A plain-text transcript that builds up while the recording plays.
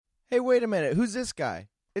Hey, wait a minute, who's this guy?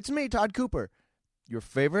 It's me, Todd Cooper, your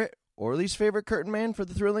favorite or least favorite curtain man for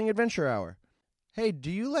the Thrilling Adventure Hour. Hey, do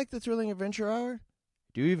you like the Thrilling Adventure Hour?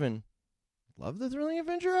 Do you even love the Thrilling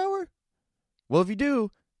Adventure Hour? Well, if you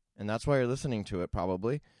do, and that's why you're listening to it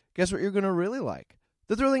probably, guess what you're going to really like?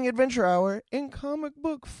 The Thrilling Adventure Hour in comic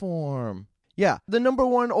book form. Yeah, the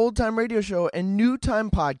 #1 old-time radio show and new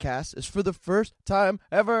time podcast is for the first time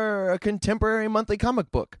ever a contemporary monthly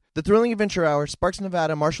comic book. The Thrilling Adventure Hour, Sparks,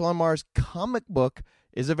 Nevada, Marshall on Mars comic book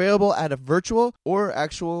is available at a virtual or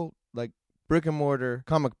actual, brick-and-mortar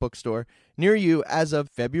comic book store near you as of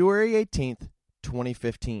February 18th,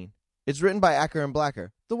 2015. It's written by Acker and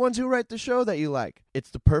Blacker, the ones who write the show that you like.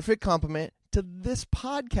 It's the perfect complement to this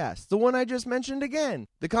podcast, the one I just mentioned again.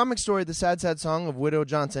 The comic story, The Sad Sad Song of Widow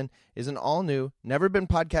Johnson, is an all-new, never-been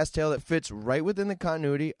podcast tale that fits right within the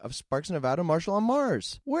continuity of Sparks, Nevada, Marshall on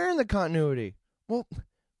Mars. Where in the continuity? Well,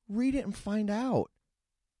 read it and find out.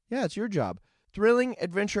 Yeah, it's your job. Thrilling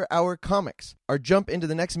Adventure Hour Comics. Our jump into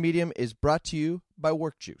the next medium is brought to you by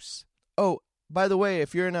Work Juice. Oh, by the way,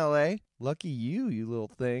 if you're in LA, lucky you little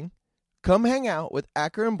thing. Come hang out with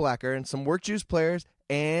Acker and Blacker and some Work Juice players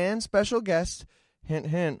and special guests, hint,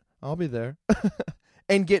 hint, I'll be there,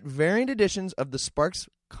 and get variant editions of the Sparks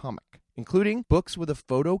comic, including books with a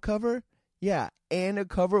photo cover, and a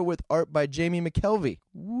cover with art by Jamie McKelvey.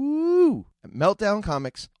 Woo! At Meltdown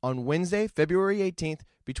Comics on Wednesday, February 18th,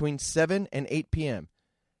 between 7 and 8 p.m.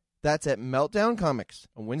 That's at Meltdown Comics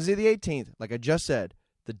on Wednesday the 18th, like I just said,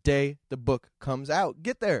 the day the book comes out.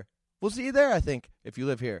 Get there. We'll see you there, I think, if you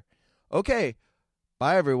live here. Okay,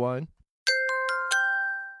 bye everyone.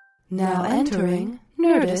 Now entering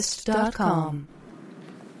Nerdist.com.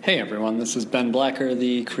 Hey everyone, this is Ben Blacker,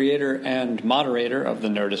 the creator and moderator of the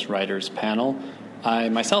Nerdist Writers Panel. I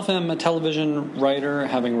myself am a television writer,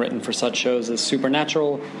 having written for such shows as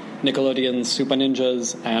Supernatural, Nickelodeon's Super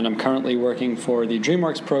Ninjas, and I'm currently working for the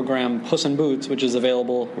DreamWorks program Puss in Boots, which is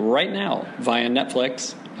available right now via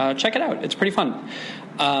Netflix. Check it out, it's pretty fun.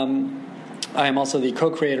 I am also the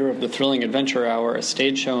co-creator of the Thrilling Adventure Hour, a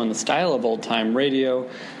stage show in the style of old-time radio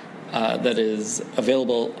that is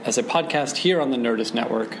available as a podcast here on the Nerdist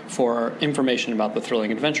Network. For information about the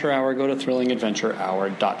Thrilling Adventure Hour, go to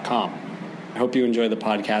thrillingadventurehour.com. I hope you enjoy the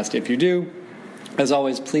podcast. If you do, as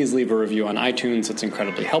always, please leave a review on iTunes. It's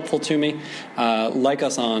incredibly helpful to me. Like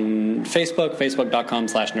us on Facebook,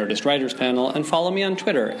 facebook.com/Nerdist Writers Panel, and follow me on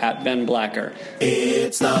Twitter @Ben Blacker.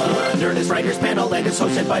 It's the Nerdist Writers Panel, and it's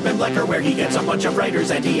hosted by Ben Blacker, where he gets a bunch of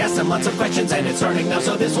writers and he asks them lots of questions, and it's starting now,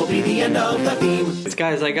 so this will be the end of the theme.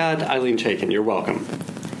 Guys, I got Ilene Chaiken. You're welcome.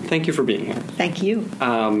 Thank you for being here. Thank you.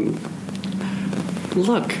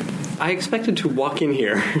 Look, I expected to walk in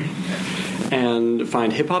here and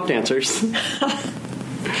find hip-hop dancers.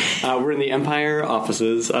 We're in the Empire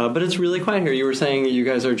offices, but it's really quiet here. You were saying you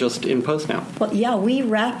guys are just in post now. Well, yeah, we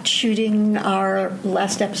wrapped shooting our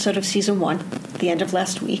last episode of season 1 the end of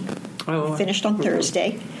last week. Oh, finished on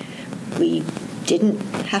Thursday. We didn't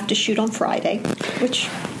have to shoot on Friday, which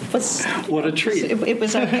was... What a treat. It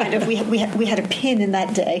was a kind of... We had a pin in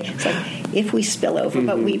that day. It's like, if we spill over.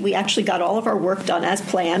 But we actually got all of our work done as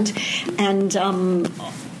planned. And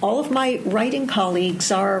all of my writing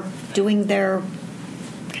colleagues are doing their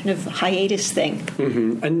kind of hiatus thing.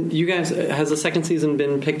 Mm-hmm. And you guys, has the second season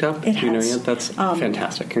been picked up? It has. Do you know yet? That's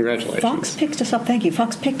fantastic. Congratulations. Fox picked us up. Thank you.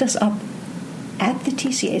 Fox picked us up at the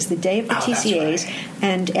TCAs, the day of the TCAs, right.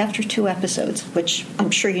 And after 2 episodes, which I'm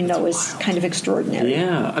sure you know is kind of extraordinary.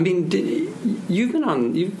 Yeah. I mean,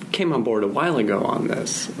 you came on board a while ago on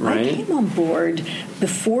this, right? I came on board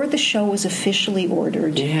before the show was officially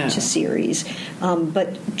ordered to series,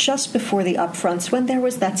 but just before the upfronts, when there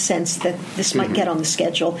was that sense that this might get on the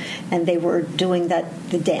schedule, and they were doing the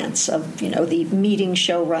dance of, the meeting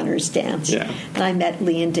showrunners dance. Yeah. And I met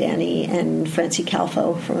Lee and Danny and Francie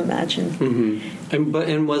Calfo from Imagine. Mm-hmm.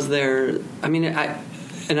 And was there? I mean,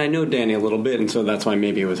 I know Danny a little bit, and so that's why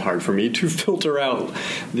maybe it was hard for me to filter out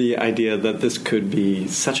the idea that this could be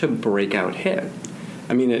such a breakout hit.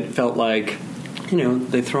 I mean, it felt like,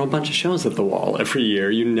 they throw a bunch of shows at the wall every year.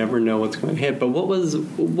 You never know what's going to hit. But what was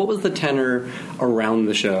the tenor around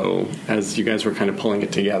the show as you guys were kind of pulling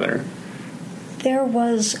it together? There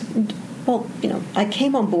was, I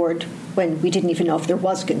came on board when we didn't even know if there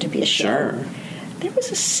was going to be a show. Sure. There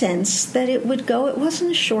was a sense that it would go. It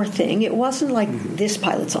wasn't a sure thing. It wasn't like this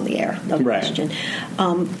pilot's on the air, no question.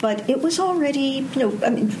 But it was already,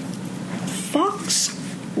 Fox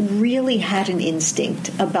really had an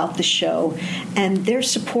instinct about the show, and their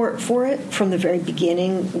support for it from the very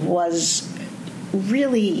beginning was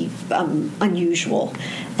really unusual,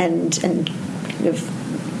 and kind of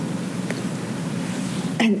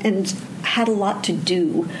and had a lot to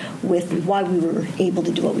do with why we were able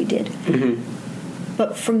to do what we did.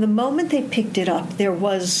 But from the moment they picked it up, there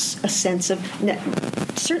was a sense of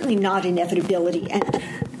certainly not inevitability and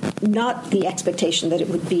not the expectation that it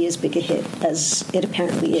would be as big a hit as it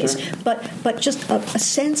apparently is, but just a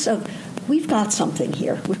sense of, we've got something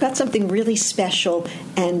here. We've got something really special,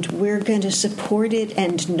 and we're going to support it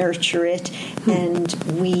and nurture it, and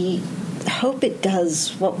we hope it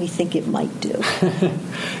does what we think it might do.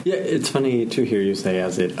 Yeah, it's funny to hear you say,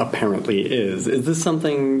 as it apparently is. Is this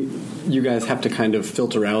something you guys have to kind of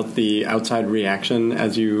filter out the outside reaction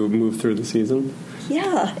as you move through the season?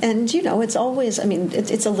 Yeah, and, it's always,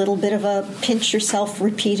 it's a little bit of a pinch yourself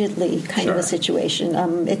repeatedly kind of a situation.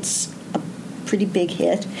 It's a pretty big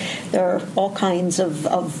hit. There are all kinds of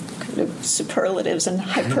kind of superlatives and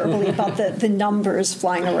hyperbole about the numbers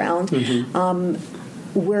flying around.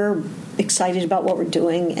 We're excited about what we're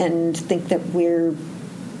doing and think that we're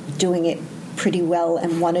doing it pretty well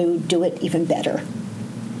and want to do it even better.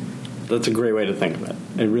 That's a great way to think of it.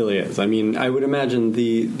 It really is. I would imagine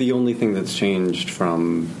the only thing that's changed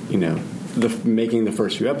from, making the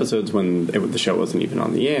first few episodes when the show wasn't even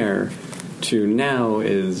on the air to now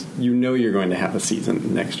is, you're going to have a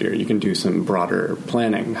season next year. You can do some broader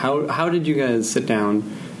planning. How did you guys sit down?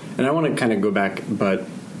 And I want to kind of go back, but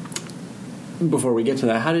before we get to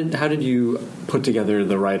that, how did you put together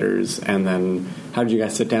the writers, and then how did you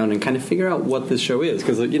guys sit down and kind of figure out what this show is?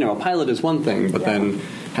 Because, a pilot is one thing, but then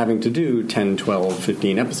having to do 10, 12,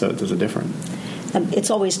 15 episodes is a different.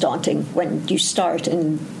 It's always daunting when you start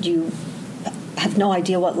and you have no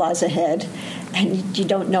idea what lies ahead, and you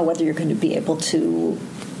don't know whether you're going to be able to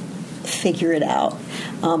figure it out.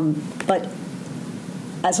 But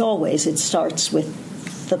as always, it starts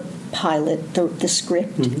with the pilot, the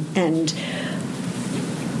script, and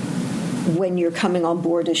when you're coming on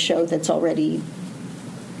board a show that's already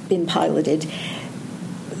been piloted,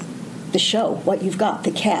 the show, what you've got,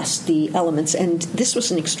 the cast, the elements, and this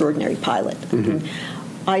was an extraordinary pilot.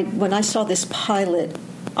 When I saw this pilot,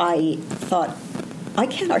 I thought, I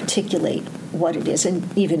can't articulate what it is,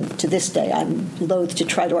 and even to this day, I'm loath to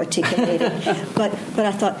try to articulate it. But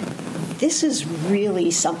I thought, this is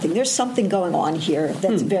really something. There's something going on here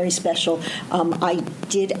that's very special. I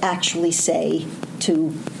did actually say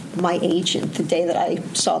to my agent the day that I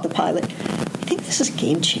saw the pilot, I think this is a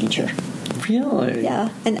game changer. Really? Yeah,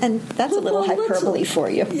 and that's a little hyperbole for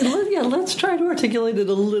you. Yeah, let's try to articulate it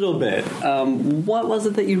a little bit. What was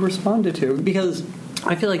it that you responded to? Because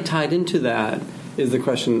I feel like tied into that is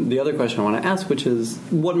the other question I want to ask, which is,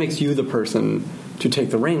 what makes you the person to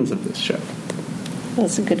take the reins of this show?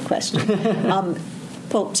 That's a good question.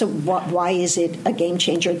 Well, so why is it a game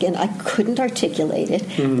changer? Again, I couldn't articulate it.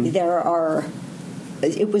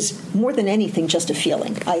 It was more than anything just a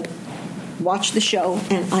feeling. I watched the show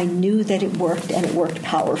and I knew that it worked, and it worked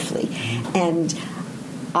powerfully. And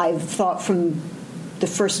I've thought from the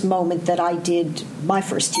first moment that I did my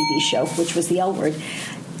first TV show, which was The L Word,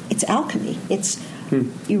 it's alchemy. It's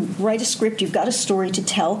you write a script, you've got a story to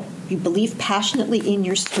tell, you believe passionately in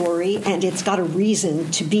your story, and it's got a reason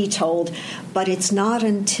to be told, but it's not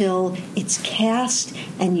until it's cast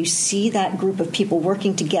and you see that group of people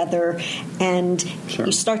working together and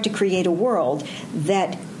you start to create a world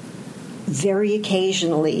that very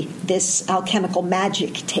occasionally this alchemical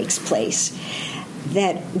magic takes place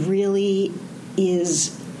that really is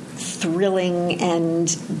thrilling and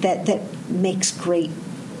that makes great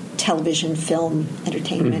television, film,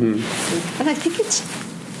 entertainment. And I think it's,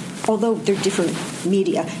 although they're different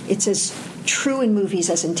media, it's as true in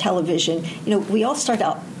movies as in television. We all start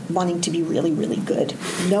out wanting to be really, really good.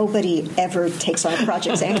 Nobody ever takes on a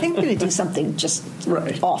project saying, I think I'm going to do something just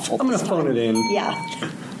awful. I'm going to phone it in.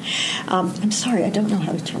 Yeah. I'm sorry, I don't know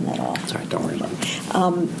how to turn that off. Sorry, don't worry about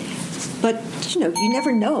it. But, you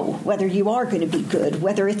never know whether you are going to be good,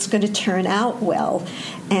 whether it's going to turn out well.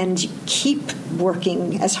 And keep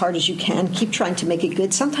working as hard as you can. Keep trying to make it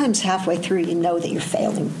good. Sometimes halfway through you know that you're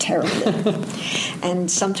failing terribly. And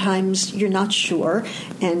sometimes you're not sure.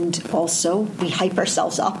 And also we hype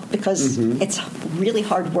ourselves up because it's really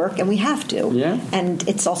hard work and we have to. Yeah. And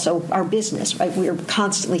it's also our business, right? We're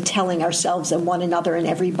constantly telling ourselves and one another and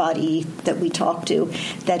everybody that we talk to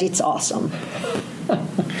that it's awesome.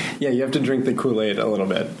 Yeah, you have to drink the Kool-Aid a little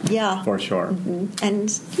bit. Yeah. For sure.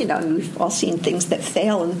 And, we've all seen things that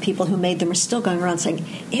fail, and the people who made them are still going around saying,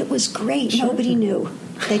 it was great. Sure. Nobody knew.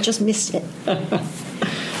 They just missed it.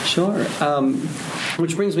 Sure.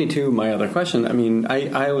 Which brings me to my other question.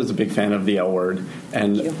 I was a big fan of The L Word,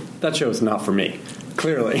 and that show is not for me,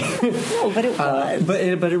 clearly. No, but it was.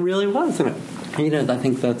 But it really was. And I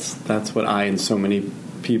think that's what I and so many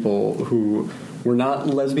people who were not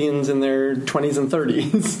lesbians in their 20s and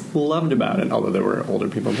 30s loved about it, although there were older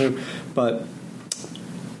people too. But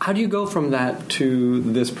how do you go from that to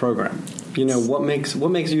this program? You know, what makes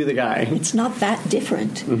you the guy? It's not that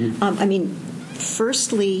different. I mean,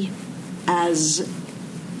 firstly, as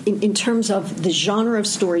in terms of the genre of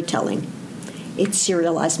storytelling, it's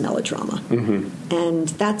serialized melodrama. And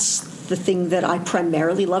that's the thing that I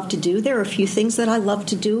primarily love to do. There are a few things that I love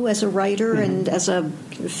to do as a writer and as a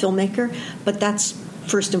filmmaker, but that's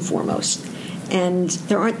first and foremost. And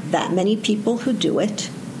there aren't that many people who do it.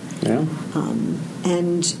 Yeah.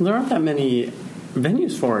 And there aren't that many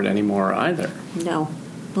venues for it anymore either. No.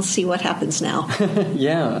 We'll see what happens now.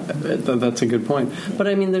 Yeah, that's a good point. But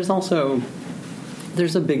I mean, there's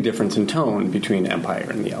a big difference in tone between Empire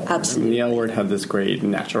and the L Word. Absolutely. I mean, the L Word had this great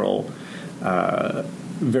natural,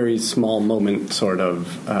 very small moment sort of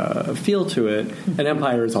feel to it, and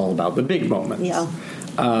Empire is all about the big moments. Yeah.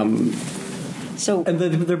 And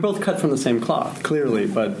they're both cut from the same cloth, clearly.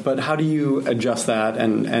 But how do you adjust that?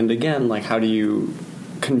 And again, like, how do you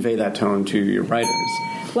convey that tone to your writers?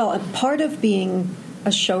 Well, a part of being a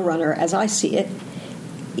showrunner, as I see it,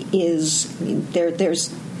 is there's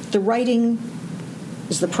the writing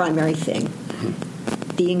is the primary thing.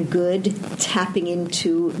 Being good, tapping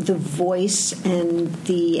into the voice and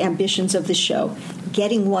the ambitions of the show,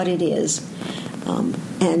 getting what it is,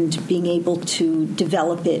 and being able to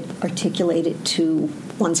develop it, articulate it to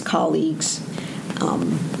one's colleagues,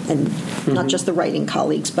 and not just the writing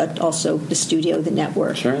colleagues, but also the studio, the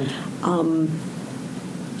network. Sure.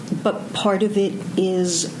 But part of it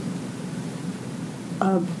is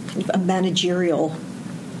a managerial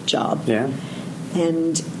job. Yeah.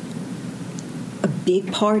 And a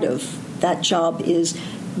big part of that job is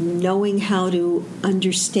knowing how to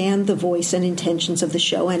understand the voice and intentions of the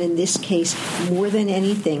show, and in this case, more than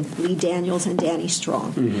anything, Lee Daniels and Danny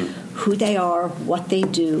Strong. Who they are, what they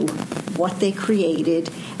do, what they created,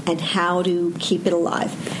 and how to keep it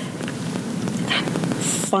alive.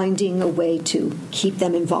 Finding a way to keep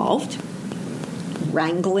them involved,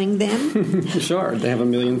 wrangling them. Sure, they have a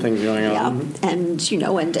million things going on. Yeah,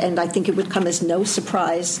 and I think it would come as no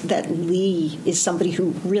surprise that Lee is somebody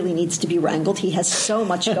who really needs to be wrangled. He has so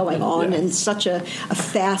much going on and such a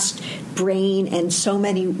fast brain and so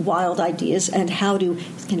many wild ideas, and how to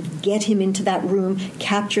kind of get him into that room,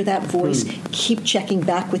 capture that voice, keep checking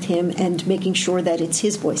back with him and making sure that it's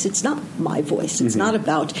his voice. It's not my voice. It's not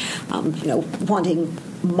about wanting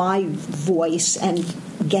my voice and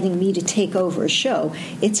getting me to take over a show.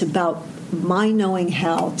 It's about my knowing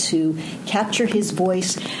how to capture his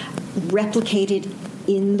voice, replicate it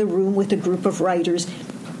in the room with a group of writers,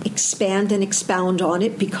 expand and expound on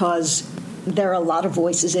it, because there are a lot of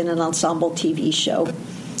voices in an ensemble TV show.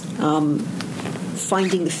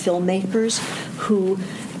 Finding the filmmakers who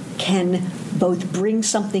can both bring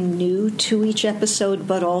something new to each episode,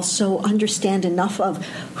 but also understand enough of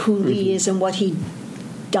who Lee is and what he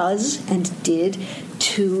does and did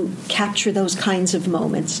to capture those kinds of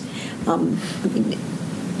moments.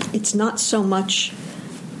 It's not so much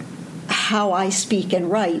how I speak and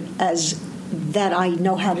write as that I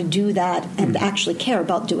know how to do that and actually care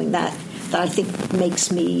about doing that I think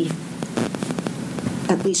makes me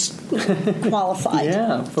at least qualified.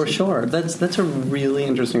 Yeah, for sure. That's a really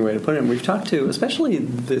interesting way to put it. And we've talked to, especially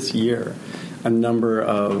this year, a number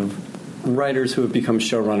of writers who have become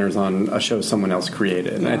showrunners on a show someone else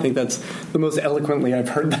created. And I think that's the most eloquently I've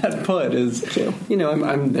heard that put is,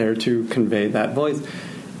 I'm there to convey that voice.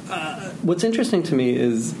 What's interesting to me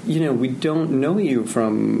is, we don't know you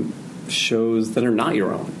from shows that are not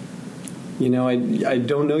your own. I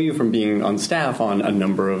don't know you from being on staff on a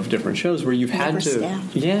number of different shows where you've had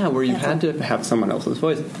to have someone else's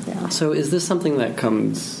voice. Yeah. So is this something that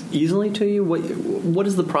comes easily to you? What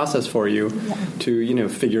is the process for you to,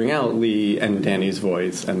 figuring out Lee and Danny's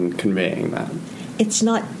voice and conveying that? It's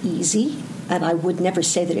not easy, and I would never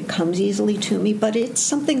say that it comes easily to me, but it's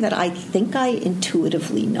something that I think I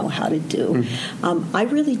intuitively know how to do. I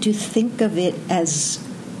really do think of it as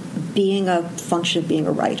being a function of being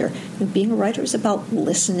a writer. And being a writer is about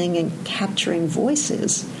listening and capturing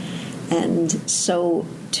voices. And so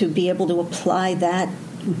to be able to apply that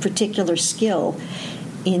particular skill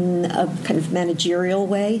in a kind of managerial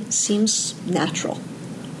way seems natural.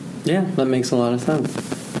 Yeah, that makes a lot of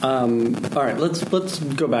sense. All right, let's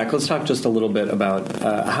go back. Let's talk just a little bit about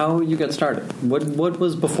how you got started. What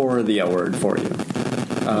was before the L Word for you?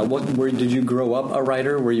 Did you grow up a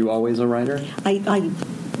writer? Were you always a writer?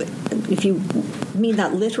 If you mean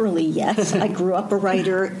that literally, yes. I grew up a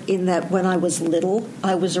writer in that when I was little,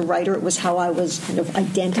 I was a writer. It was how I was kind of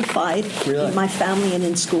identified in my family and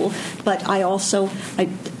in school. But I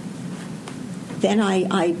then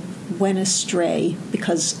I went astray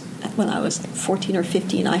because when I was 14 or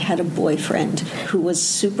 15, I had a boyfriend who was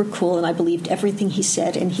super cool, and I believed everything he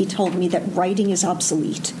said, and he told me that writing is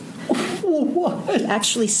obsolete. What? He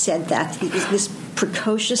actually said that. He was this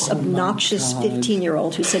precocious, obnoxious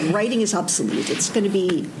 15-year-old who said writing is obsolete. It's going to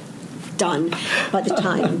be done by the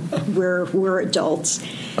time we're adults.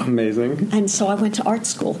 Amazing. And so I went to art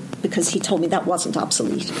school because he told me that wasn't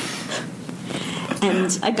obsolete.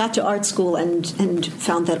 And I got to art school and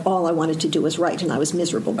found that all I wanted to do was write, and I was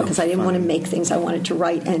miserable because I didn't want to make things. I wanted to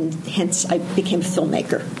write, and hence I became a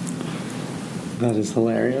filmmaker. That is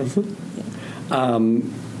hilarious.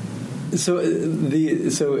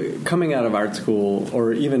 So coming out of art school,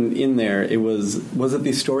 or even in there, was it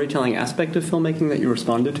the storytelling aspect of filmmaking that you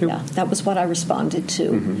responded to? Yeah, that was what I responded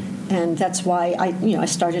to, and that's why I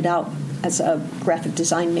started out as a graphic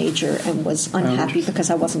design major and was unhappy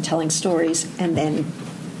because I wasn't telling stories, and then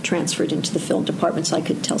transferred into the film department so I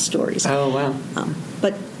could tell stories. Oh wow!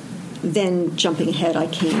 But then jumping ahead, I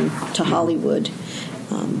came to Hollywood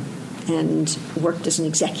and worked as an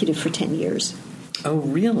executive for 10 years. Oh,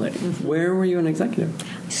 really? Mm-hmm. Where were you an executive?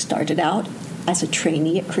 I started out as a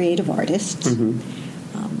trainee at Creative Artists. Mm-hmm.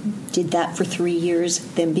 Did that for 3 years,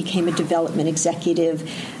 then became a development executive.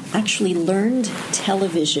 Actually learned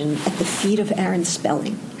television at the feet of Aaron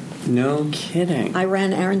Spelling. No kidding. I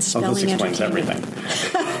ran Aaron Spelling this explains Entertainment.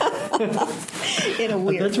 Everything. In a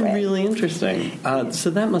weird That's way. really interesting. So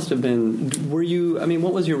that must have been,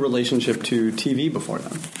 what was your relationship to TV before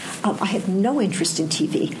then? I had no interest in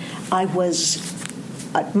TV. I was...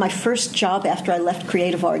 my first job after I left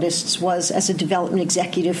Creative Artists was as a development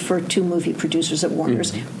executive for 2 movie producers at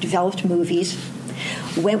Warner's. Mm-hmm. Developed movies.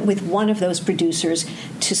 Went with one of those producers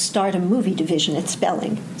to start a movie division at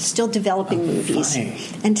Spelling. Still developing movies. Funny.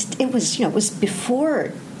 And it was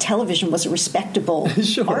before television was a respectable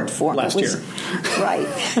art form. Last year. Right.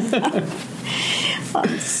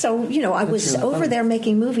 So, I was really over there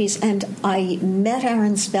making movies, and I met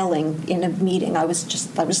Aaron Spelling in a meeting. I was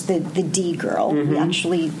the D girl. Mm-hmm. We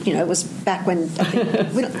actually, it was back when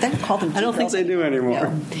we don't call them D I don't girls think they do anymore.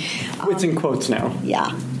 No. It's in quotes now.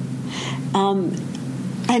 Yeah.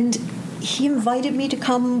 And he invited me to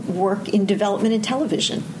come work in development and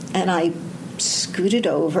television, and I scooted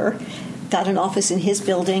over, got an office in his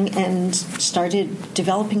building, and started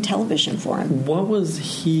developing television for him. What was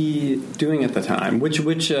he doing at the time? Which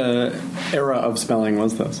era of Spelling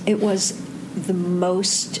was this? It was the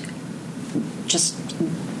most just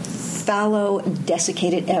fallow and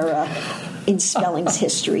desiccated era in Spelling's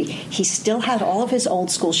history. He still had all of his old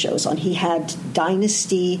school shows on. He had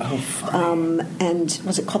Dynasty, and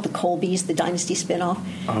was it called The Colbys, the Dynasty spinoff?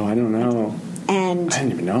 Oh, I don't know. And I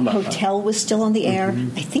didn't even know about Hotel that. Was still on the air.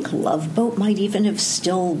 Mm-hmm. I think Love Boat might even have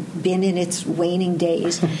still been in its waning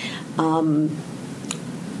days.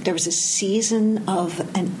 There was a season of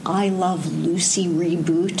an I Love Lucy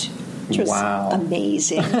reboot, which was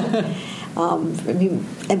amazing.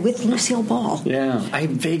 And with Lucille Ball. Yeah, I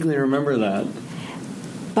vaguely remember that.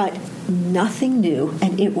 But nothing new,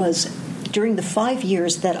 and it was during the 5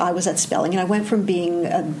 years that I was at Spelling, and I went from being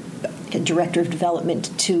a director of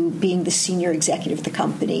development to being the senior executive of the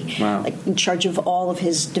company, in charge of all of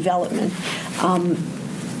his development.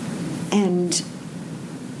 And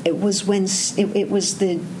it was when it was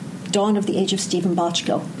the dawn of the age of Stephen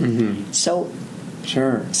Bochco. Mm-hmm. So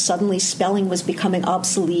suddenly Spelling was becoming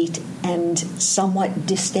obsolete and somewhat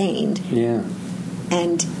disdained. Yeah.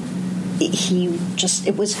 And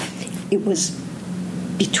it was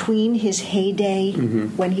between his heyday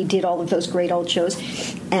when he did all of those great old shows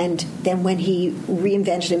and then when he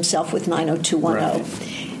reinvented himself with 90210.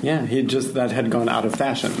 Right. Yeah, that had gone out of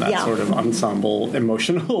fashion, that sort of ensemble,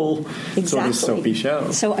 emotional, sort of soapy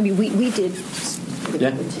show. So, we did...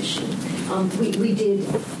 we did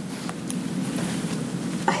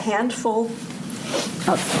a handful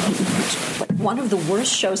of one of the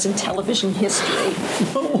worst shows in television history.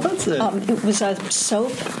 What was it? It was a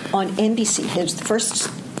soap on NBC. It was the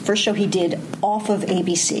first show he did off of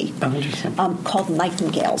ABC. Oh, interesting. Called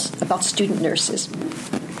Nightingales, about student nurses.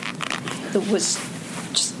 It was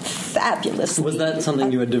just fabulous. Was that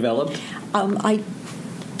something you had developed?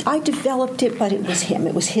 I developed it, but it was him.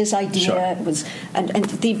 It was his idea. Sure. It was, and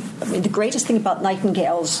the greatest thing about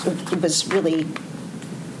Nightingales, it was really,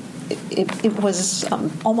 it was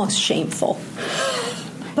almost shameful.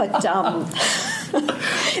 But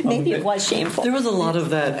Maybe it was shameful. There was a lot of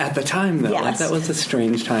that at the time, though. Yes. Like, that was a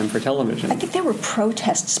strange time for television. I think there were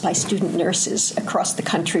protests by student nurses across the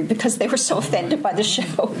country because they were so offended by the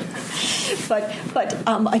show. But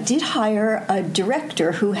I did hire a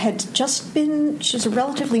director who had just been, she was a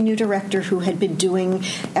relatively new director who had been doing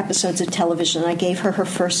episodes of television. I gave her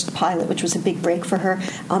first pilot, which was a big break for her.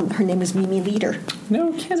 Her name was Mimi Leader.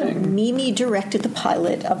 No kidding. So Mimi directed the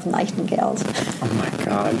pilot of Nightingales. Oh, my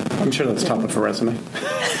God. I'm sure that's top of her resume.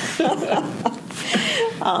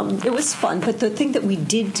 It was fun, but the thing that we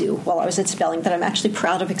did do while I was at Spelling that I'm actually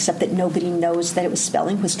proud of, except that nobody knows that it was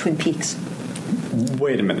Spelling, was Twin Peaks.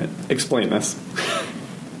 Wait a minute. Explain this.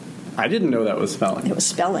 I didn't know that was Spelling. It was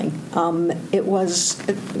Spelling. It was,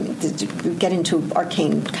 we get into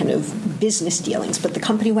arcane kind of business dealings, but the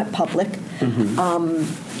company went public.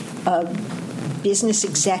 A business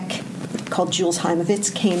exec called Jules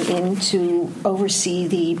Heimovitz came in to oversee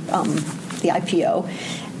the IPO,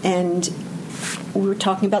 and we were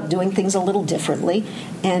talking about doing things a little differently,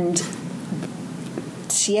 and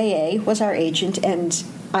CAA was our agent, and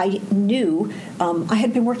I knew I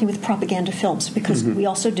had been working with propaganda films because we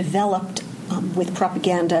also developed with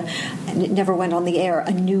propaganda, and it never went on the air,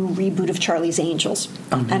 a new reboot of Charlie's Angels.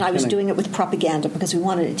 And I was doing it with propaganda because we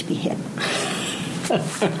wanted it to be hit.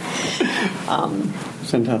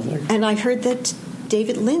 Fantastic. And I heard that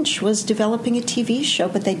David Lynch was developing a TV show,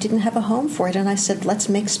 but they didn't have a home for it. And I said, let's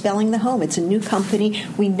make Spelling the home. It's a new company.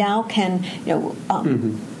 We now can,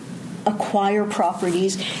 acquire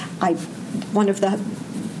properties. One of the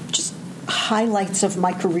just highlights of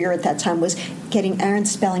my career at that time was getting Aaron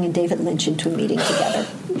Spelling and David Lynch into a meeting together.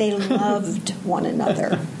 They loved one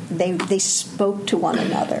another. They spoke to one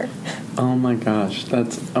another. Oh my gosh,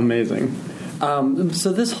 that's amazing.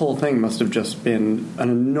 So this whole thing must have just been an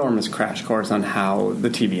enormous crash course on how the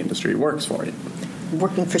TV industry works for you.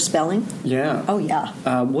 Working for Spelling? Yeah. Oh, yeah.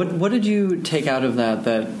 What did you take out of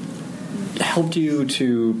that helped you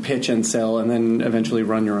to pitch and sell and then eventually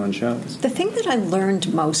run your own shows? The thing that I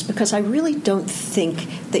learned most, because I really don't think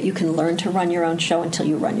that you can learn to run your own show until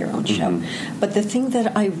you run your own show, but the thing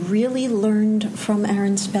that I really learned from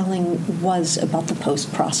Aaron Spelling was about the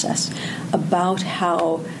post process, about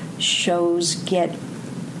how shows get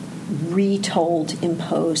retold in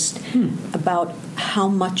post, about how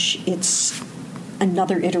much it's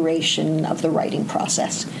another iteration of the writing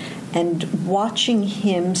process. And watching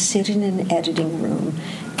him sit in an editing room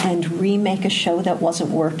and remake a show that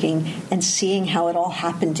wasn't working and seeing how it all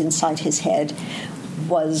happened inside his head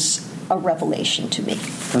was a revelation to me.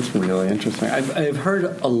 That's really interesting. I've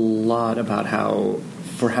heard a lot about how,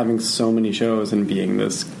 for having so many shows and being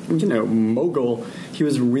this, mogul, he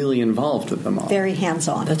was really involved with them all. Very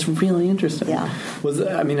hands-on. That's really interesting. Yeah.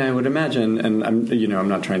 I would imagine, and I'm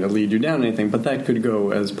not trying to lead you down anything, but that could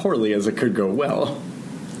go as poorly as it could go well.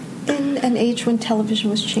 In an age when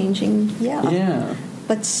television was changing, yeah. Yeah.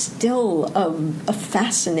 But still a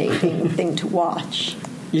fascinating thing to watch.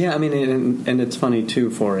 Yeah, and it's funny,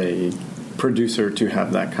 too, for a producer to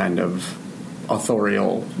have that kind of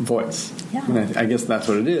authorial voice. Yeah. And I guess that's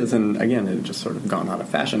what it is, and again, it had just sort of gone out of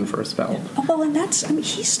fashion for a spell. Yeah. Oh, well, and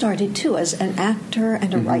he started, too, as an actor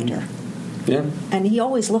and a writer. Yeah. And he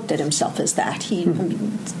always looked at himself as that.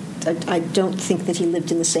 I don't think that he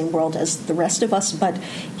lived in the same world as the rest of us, but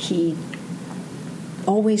he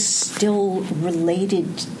always still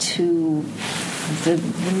related to the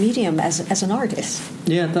medium as an artist.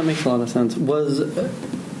 Yeah, that makes a lot of sense. Was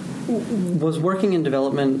working in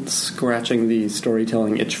development scratching the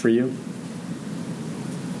storytelling itch for you?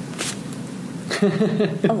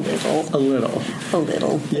 A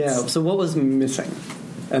little. Yeah, so what was missing?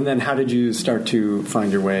 And then how did you start to find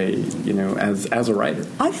your way, as a writer?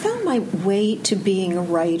 I found my way to being a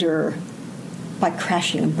writer by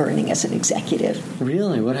crashing and burning as an executive.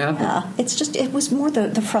 Really? What happened? It was more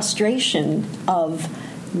the frustration of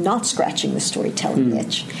not scratching the storytelling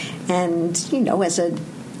itch. And, as a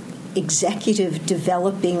executive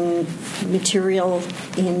developing material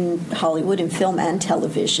in Hollywood, in film and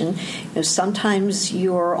television, sometimes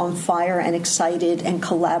you're on fire and excited and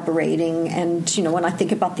collaborating, and when I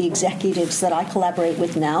think about the executives that I collaborate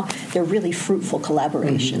with now, they're really fruitful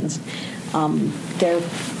collaborations. They're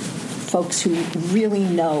folks who really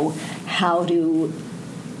know how to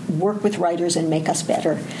work with writers and make us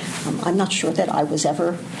better. I'm not sure that I was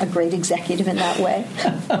ever a great executive in that way.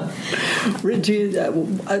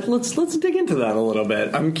 Let's dig into that a little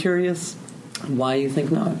bit. I'm curious why you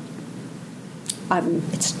think not.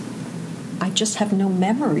 I just have no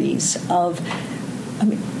memories of.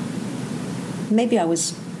 Maybe I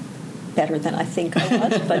was better than I think I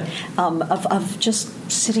was, but of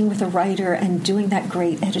just sitting with a writer and doing that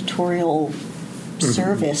great editorial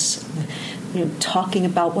service, talking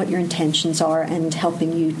about what your intentions are and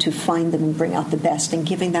helping you to find them and bring out the best, and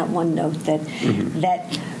giving that one note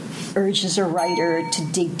that urges a writer to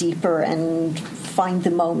dig deeper and find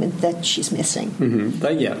the moment that she's missing.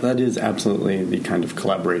 That is absolutely the kind of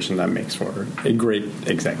collaboration that makes for a great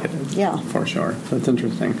executive. Yeah, for sure. That's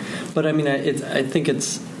interesting. But I mean, I think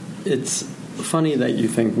it's funny that you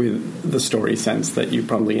think with the story sense that you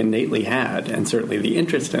probably innately had, and certainly the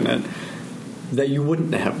interest in it, that you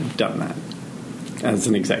wouldn't have done that as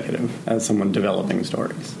an executive, as someone developing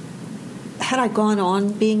stories. Had I gone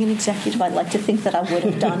on being an executive, I'd like to think that I would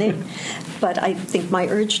have done it. But I think my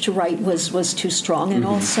urge to write was too strong. And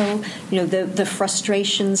also, the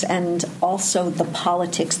frustrations and also the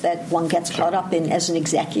politics that one gets caught up in as an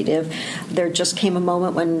executive. There just came a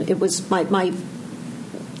moment when it was my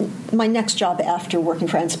next job after working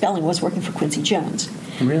for Anne Spelling was working for Quincy Jones.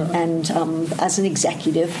 Really? And as an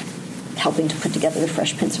executive, helping to put together The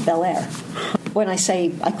Fresh Prince of Bel-Air. When I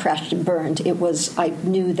say I crashed and burned, I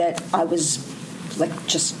knew that I was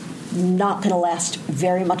just not going to last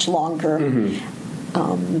very much longer.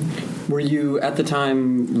 Were you at the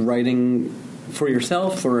time writing for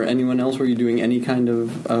yourself or anyone else? Were you doing any kind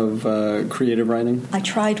of creative writing? I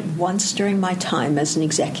tried once during my time as an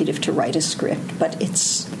executive to write a script, but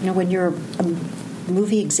it's, when you're a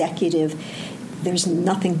movie executive, there's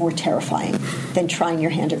nothing more terrifying than trying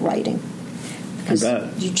your hand at writing. Because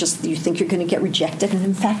you think you're going to get rejected, and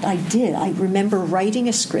in fact I did. I remember writing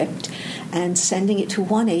a script and sending it to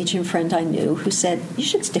one agent friend I knew who said, "You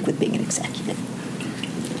should stick with being an executive."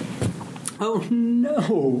 Oh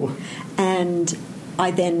no. And I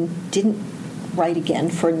then didn't write again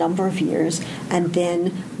for a number of years, and then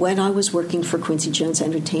when I was working for Quincy Jones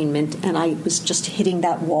Entertainment and I was just hitting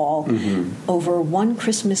that wall, over one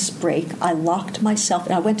Christmas break I locked myself,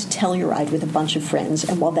 and I went to Telluride with a bunch of friends,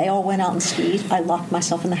 and while they all went out and skied, I locked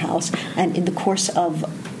myself in the house, and in the course of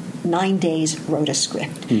 9 days wrote a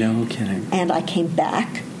script. No kidding. And I came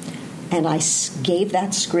back and I gave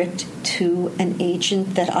that script to an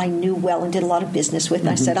agent that I knew well and did a lot of business with.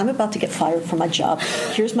 I said, "I'm about to get fired from my job.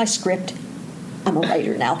 Here's my script. I'm a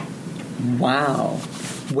writer now." Wow.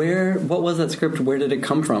 What was that script? Where did it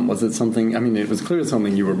come from? Was it something, it was clearly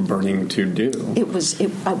something you were burning to do. I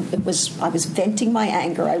was venting my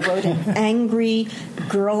anger. I wrote an angry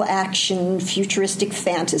girl action futuristic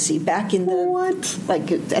fantasy back in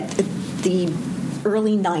at the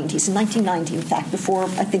early 90s, in 1990, in fact, before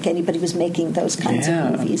I think anybody was making those kinds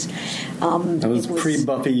of movies. That was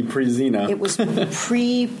pre-Buffy, pre-Xena. It was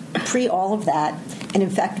pre all of that. And in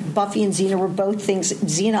fact, Buffy and Xena were both things.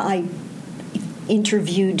 Xena I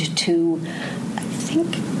interviewed to, I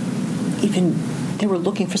think, even they were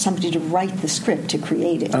looking for somebody to write the script, to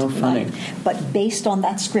create it. Oh, funny. But based on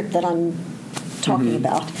that script that I'm talking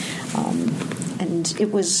about. And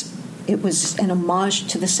it was an homage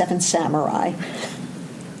to the Seven Samurai.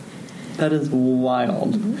 That is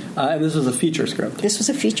wild. And this was a feature script. This was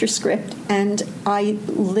a feature script, and I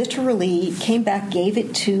literally came back, gave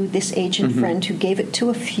it to this agent friend who gave it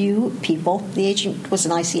to a few people. The agent was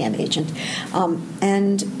an ICM agent.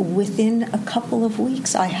 And within a couple of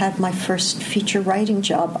weeks, I had my first feature writing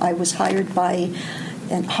job. I was hired by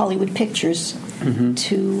Hollywood Pictures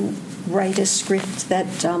to write a script that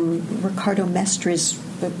Ricardo Mestres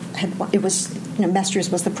had. It was,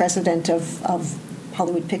 Mestres was the president of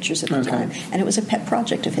Hollywood Pictures at the time, and it was a pet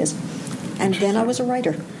project of his. And then I was a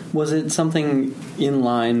writer. Was it something in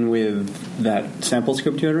line with that sample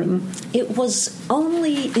script you had written? It was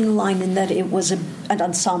only in line in that it was an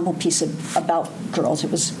ensemble piece about girls.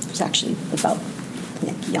 It was actually about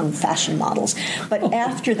young fashion models. But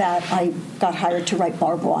after that, I got hired to write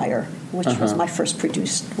Barbed Wire, which was my first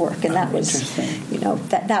produced work, and that was,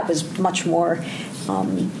 that was much more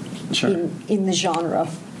in the genre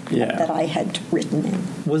that I had written in.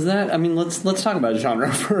 Was that, let's talk about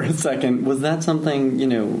genre for a second. Was that something,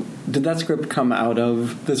 did that script come out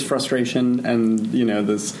of this frustration and,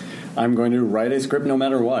 this, I'm going to write a script no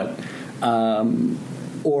matter what?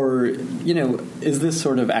 Or, is this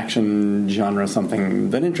sort of action genre something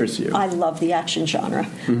that interests you? I love the action genre.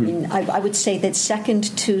 I would say that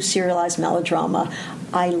second to serialized melodrama,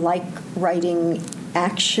 I like writing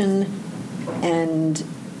action and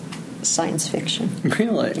science fiction.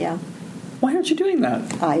 Really? Yeah. Why aren't you doing that?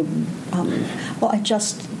 I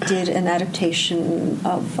just did an adaptation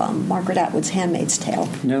of Margaret Atwood's Handmaid's Tale.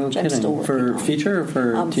 No kidding. For feature or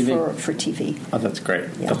for TV? For TV. Oh, that's great.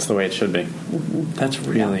 Yeah. That's the way it should be. That's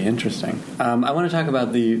really interesting. I want to talk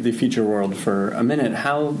about the feature world for a minute.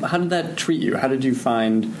 How did that treat you? How did you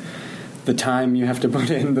find the time you have to put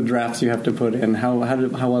in, the drafts you have to put in. How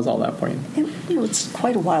was all that for you? It's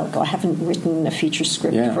quite a while ago. I haven't written a feature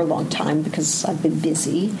script for a long time because I've been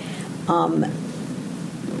busy.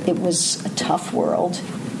 It was a tough world.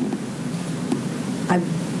 I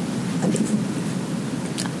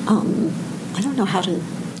don't know how to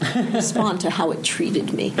respond to how it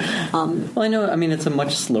treated me. Well, I know. I mean, it's a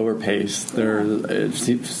much slower pace.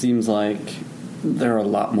 It seems like there are a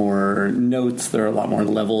lot more notes. There are a lot more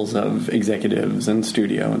levels of executives and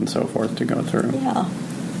studio and so forth to go through. Yeah,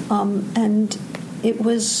 and it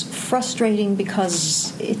was frustrating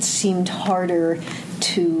because it seemed harder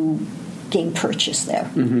to gain purchase there.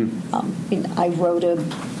 I wrote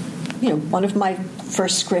one of my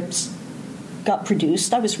first scripts got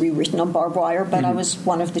produced. I was rewritten on barbed wire, but I was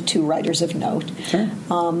one of the 2 writers of note. Sure.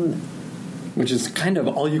 Which is kind of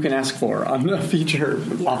all you can ask for on a feature,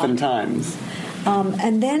 oftentimes.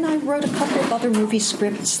 And then I wrote a couple of other movie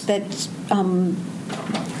scripts that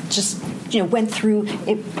just went through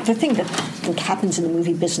it. The thing that happens in the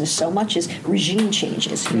movie business so much is regime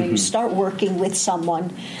changes. You start working with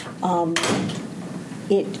someone,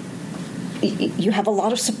 you have a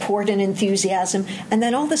lot of support and enthusiasm, and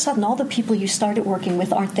then all of a sudden all the people you started working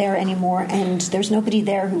with aren't there anymore, and there's nobody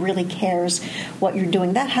there who really cares what you're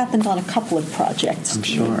doing. That happened on a couple of projects. I'm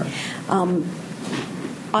sure.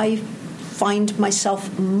 I find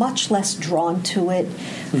myself much less drawn to it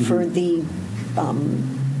for the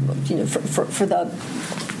for the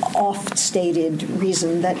oft-stated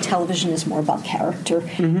reason that television is more about character,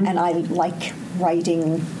 and I like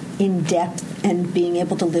writing in depth and being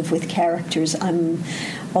able to live with characters.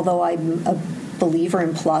 Although I'm a believer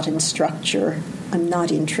in plot and structure, I'm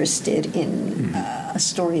not interested in a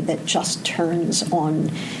story that just turns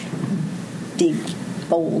on big,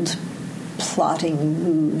 bold, plotting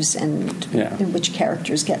moves and in which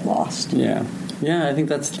characters get lost. Yeah, I think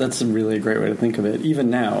that's a really great way to think of it. Even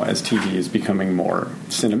now, as TV is becoming more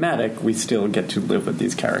cinematic, we still get to live with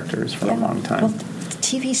these characters for a long time. Well,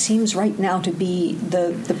 TV seems right now to be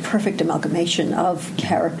the perfect amalgamation of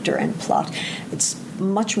character and plot. It's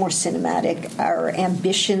much more cinematic. Our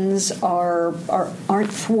ambitions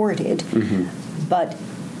aren't thwarted, but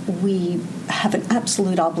we have an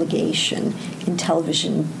absolute obligation in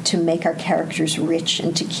television to make our characters rich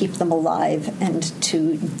and to keep them alive and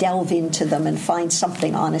to delve into them and find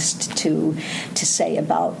something honest to say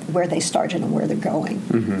about where they started and where they're going.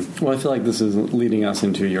 Well, I feel like this is leading us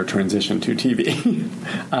into your transition to TV.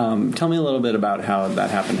 Tell me a little bit about how that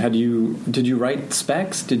happened. Did you write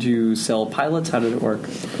specs? Did you sell pilots? How did it work?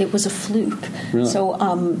 It was a fluke. Really? So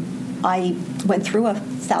I went through a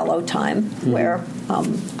fallow time where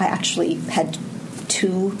I actually had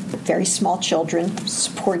 2 very small children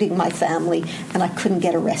supporting my family, and I couldn't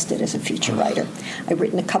get arrested as a feature writer. I'd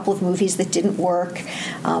written a couple of movies that didn't work.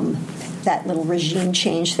 That little regime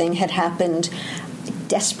change thing had happened. I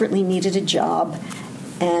desperately needed a job,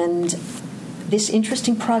 and this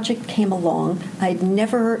interesting project came along. I'd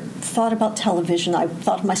never thought about television. I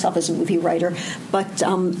thought of myself as a movie writer, but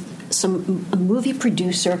a movie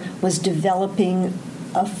producer was developing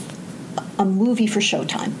a movie for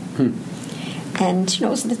Showtime. And, it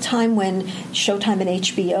was the time when Showtime and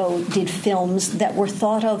HBO did films that were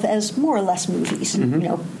thought of as more or less movies.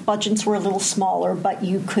 Budgets were a little smaller, but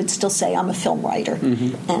you could still say, I'm a film writer.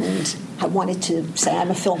 And I wanted to say I'm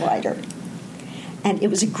a film writer. And it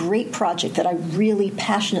was a great project that I really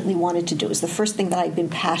passionately wanted to do. It was the first thing that I'd been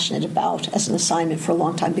passionate about as an assignment for a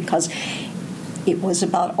long time because it was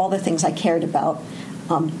about all the things I cared about.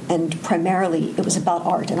 And primarily, it was about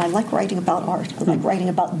art. And I like writing about art. I like writing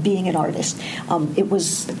about being an artist. It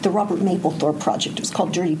was the Robert Mapplethorpe project. It was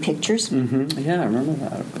called Dirty Pictures. Yeah, I remember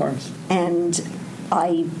that, of course. And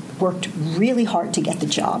I worked really hard to get the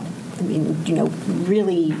job. I mean,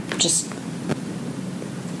 really just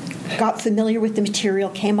got familiar with the material,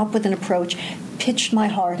 came up with an approach, pitched my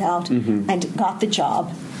heart out, and got the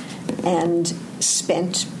job. And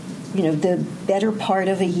spent, the better part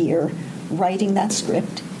of a year writing that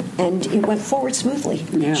script, and it went forward smoothly.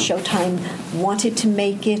 Yeah. Showtime wanted to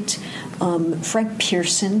make it. Frank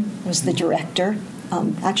Pearson was the director.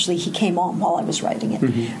 Actually, he came on while I was writing it.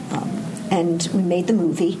 And we made the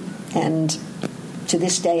movie, and to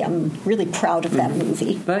this day, I'm really proud of that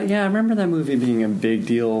movie. But yeah, I remember that movie being a big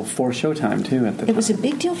deal for Showtime, too, at the time. It was a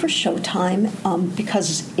big deal for Showtime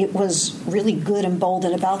because it was really good and bold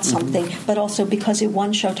and about something, but also because it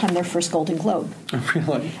won Showtime their first Golden Globe.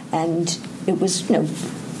 Really? And it was,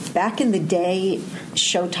 back in the day,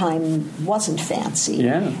 Showtime wasn't fancy.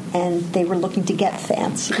 Yeah. And they were looking to get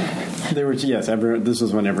fancy. They were, yes. This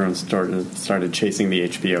was when everyone started chasing the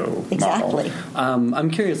HBO Exactly. model. I'm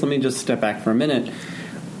curious. Let me just step back for a minute.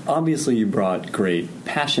 obviously you brought great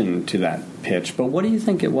passion to that pitch, but what do you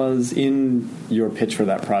think it was in your pitch for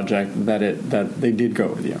that project that they did go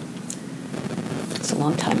with you? It's a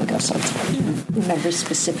long time ago, so I don't remember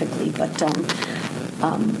specifically, but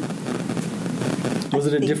was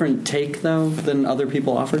it a different take, though, than other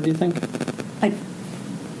people offered, do you think? I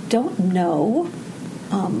don't know.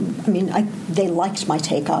 They liked my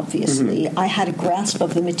take, obviously. I had a grasp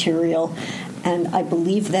of the material, and I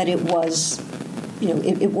believe that it was,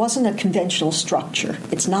 it wasn't a conventional structure.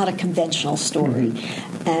 It's not a conventional story.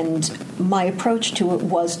 And my approach to it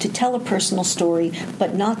was to tell a personal story,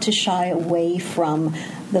 but not to shy away from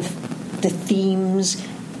the themes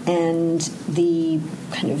and the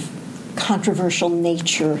kind of controversial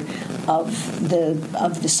nature of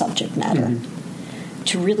the subject matter.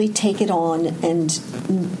 To really take it on and,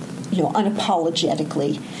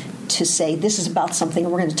 unapologetically to say, this is about something,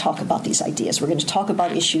 and we're going to talk about these ideas. We're going to talk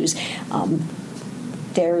about issues. And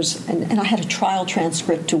I had a trial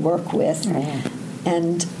transcript to work with.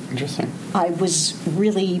 And interesting. I was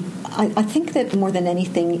really, I think that more than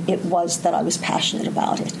anything, it was that I was passionate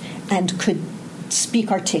about it and could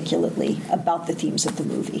speak articulately about the themes of the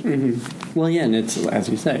movie. Well, yeah, and it's, as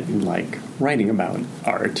you say, like writing about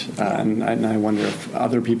art. And I wonder if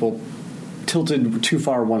other people tilted too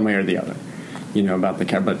far one way or the other, about the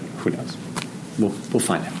character, but who knows? We'll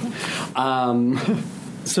find out.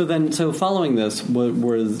 So following this,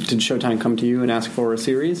 did Showtime come to you and ask for a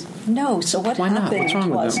series? No. So what happened What's wrong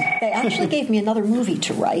was with them? they actually gave me another movie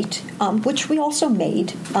to write, which we also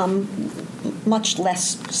made. Much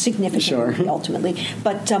less significant ultimately.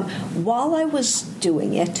 But while I was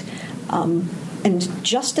doing it, and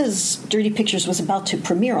just as Dirty Pictures was about to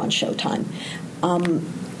premiere on Showtime,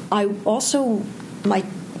 I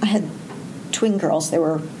had twin girls. They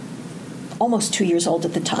were almost 2 years old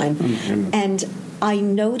at the time. And I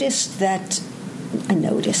noticed there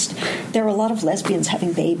were a lot of lesbians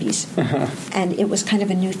having babies. And it was kind of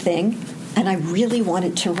a new thing. And I really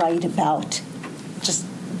wanted to write about just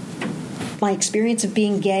my experience of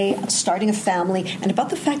being gay, starting a family, and about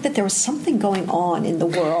the fact that there was something going on in the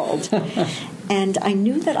world. And I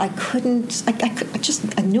knew that I couldn't,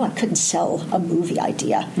 I knew I couldn't sell a movie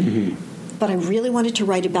idea. But I really wanted to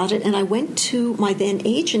write about it. And I went to my then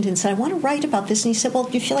agent and said, I want to write about this. And he said, well,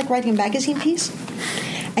 do you feel like writing a magazine piece?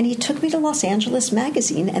 And he took me to Los Angeles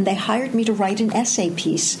Magazine, and they hired me to write an essay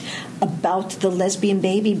piece about the lesbian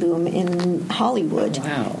baby boom in Hollywood.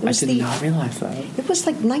 Wow, I did not realize that. It was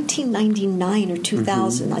like 1999 or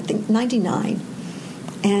 2000, I think, 99.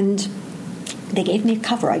 And they gave me a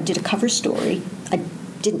cover. I did a cover story. I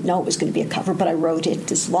didn't know it was going to be a cover, but I wrote it,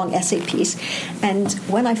 this long essay piece. And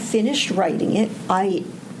when I finished writing it, I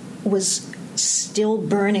was still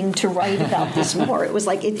burning to write about this more. It was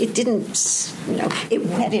like it didn't, it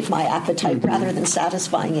whetted my appetite rather than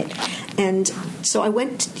satisfying it. And so I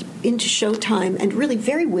went into Showtime, and really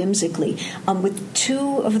very whimsically, with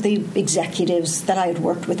two of the executives that I had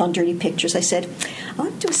worked with on Dirty Pictures, I said, I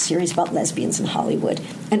want to do a series about lesbians in Hollywood.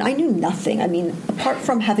 And I knew nothing. I mean, apart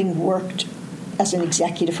from having worked as an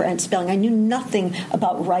executive for Ant Spelling, I knew nothing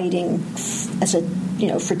about writing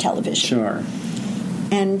for television. Sure.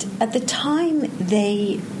 And at the time,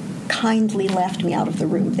 they kindly left me out of the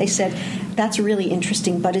room. They said, that's really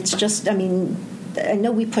interesting, but it's just, I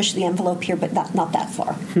know we pushed the envelope here, but not that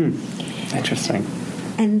far. Interesting.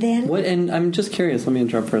 And then... And I'm just curious, let me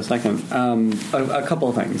interrupt for a second. A couple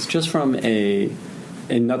of things. Just from a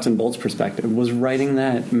nuts and bolts perspective, was writing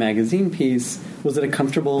that magazine piece, was it a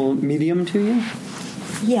comfortable medium to you?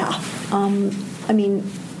 Yeah.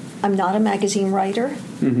 I'm not a magazine writer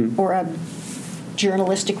or a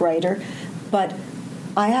journalistic writer, but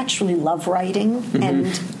I actually love writing,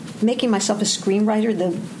 and making myself a screenwriter,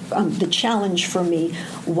 the challenge for me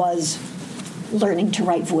was learning to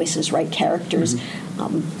write voices, write characters.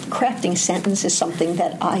 Crafting sentences is something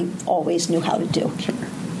that I always knew how to do.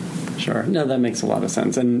 Sure. No, that makes a lot of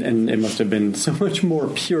sense, and it must have been so much more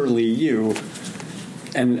purely you.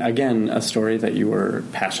 And again, a story that you were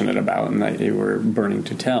passionate about and that you were burning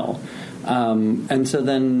to tell. And so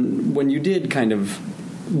then when you did kind of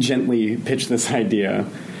gently pitch this idea,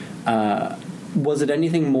 was it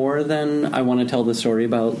anything more than I want to tell the story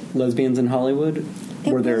about lesbians in Hollywood?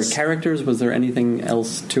 Were there characters? Was there anything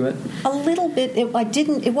else to it? A little bit. It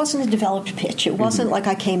wasn't a developed pitch. It wasn't like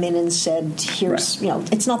I came in and said, here's,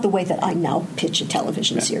 it's not the way that I now pitch a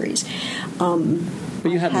television series. But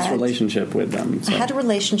you had this relationship with them. So. I had a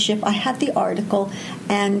relationship. I had the article,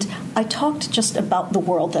 and I talked just about the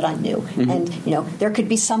world that I knew. And, there could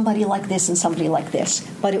be somebody like this and somebody like this,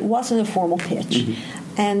 but it wasn't a formal pitch.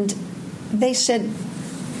 And they said,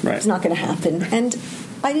 it's not going to happen. And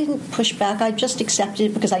I didn't push back. I just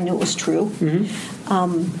accepted it because I knew it was true.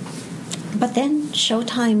 But then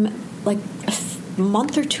Showtime, like a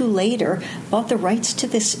month or two later, bought the rights to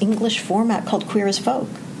this English format called Queer as Folk.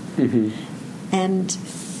 And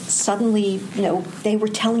suddenly, they were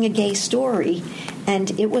telling a gay story,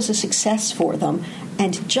 and it was a success for them.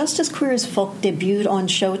 And just as Queer as Folk debuted on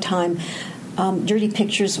Showtime, Dirty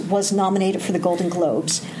Pictures was nominated for the Golden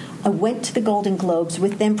Globes. I went to the Golden Globes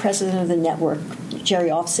with then president of the network, Jerry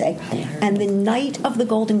Offsay, and the night of the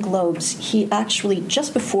Golden Globes, he actually,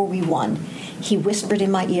 just before we won, he whispered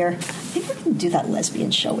in my ear, I think we're going to do that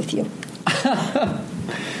lesbian show with you.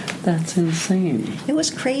 That's insane. It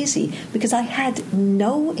was crazy because I had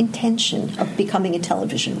no intention of becoming a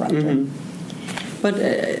television writer. But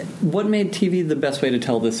what made TV the best way to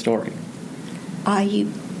tell this story? I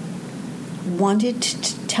wanted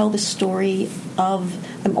to tell the story of...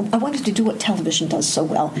 I wanted to do what television does so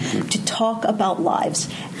well, to talk about lives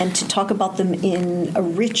and to talk about them in a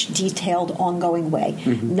rich, detailed, ongoing way,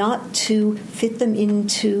 not to fit them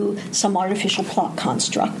into some artificial plot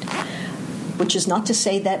construct, which is not to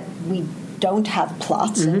say that we don't have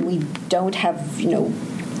plots and we don't have,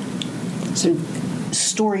 sort of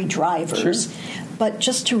story drivers, but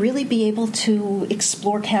just to really be able to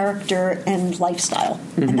explore character and lifestyle.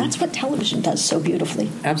 And that's what television does so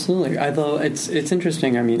beautifully. Absolutely. Although it's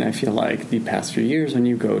interesting, I mean, I feel like the past few years when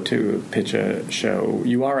you go to pitch a show,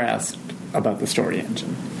 you are asked about the story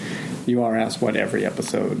engine. You are asked what every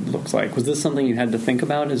episode looks like. Was this something you had to think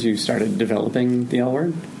about as you started developing the L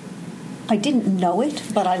Word? I didn't know it,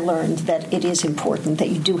 but I learned that it is important, that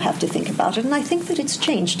you do have to think about it. And I think that it's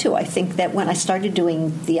changed, too. I think that when I started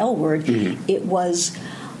doing the L Word, it was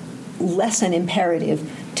less an imperative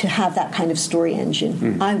to have that kind of story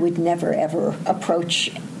engine. I would never, ever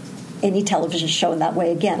approach any television show in that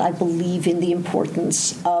way again. I believe in the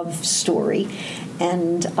importance of story,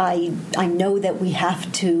 and I know that we have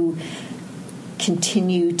to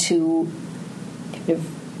continue to kind of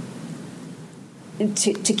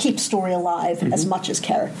to keep story alive as much as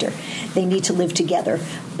character. They need to live together.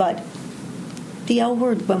 But the L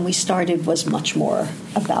Word, when we started, was much more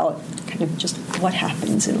about kind of just what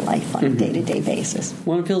happens in life on a day-to-day basis.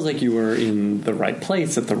 Well, it feels like you were in the right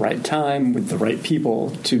place at the right time with the right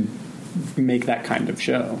people to make that kind of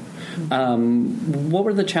show. What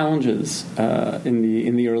were the challenges in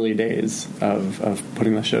the early days of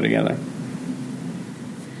putting the show together?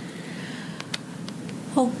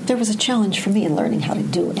 Well, there was a challenge for me in learning how to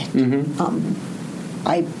do it.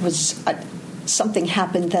 Something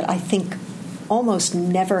happened that I think almost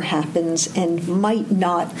never happens and might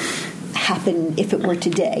not happen if it were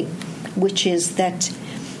today, which is that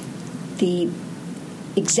the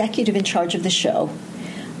executive in charge of the show,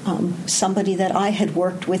 somebody that I had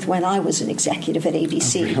worked with when I was an executive at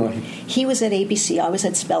ABC. Oh, really? He was at ABC, I was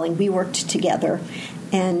at Spelling. We worked together.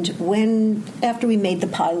 And after we made the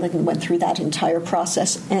pilot and went through that entire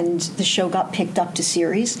process and the show got picked up to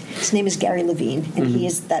series, his name is Gary Levine, and he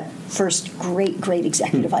is that first great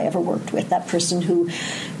executive I ever worked with, that person who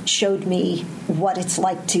showed me what it's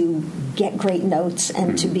like to get great notes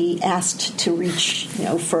and to be asked to reach,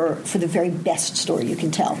 for the very best story you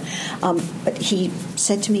can tell. But he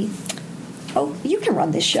said to me, "Oh, you can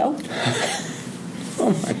run this show."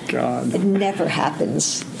 Oh, my God. It never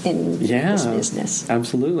happens in this business.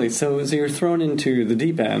 Absolutely. So you're thrown into the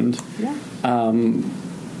deep end. Yeah.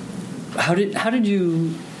 How did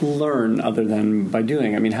you learn other than by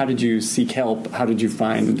doing? I mean, how did you seek help? How did you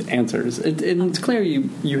find answers? It's clear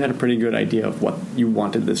you had a pretty good idea of what you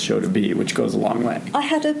wanted this show to be, which goes a long way. I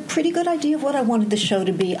had a pretty good idea of what I wanted the show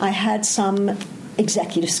to be. I had some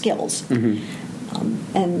executive skills.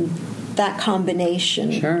 And that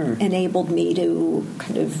combination enabled me to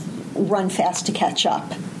kind of run fast to catch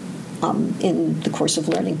up in the course of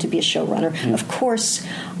learning to be a showrunner. Of course,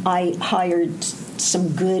 I hired some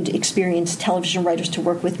good, experienced television writers to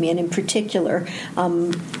work with me, and in particular,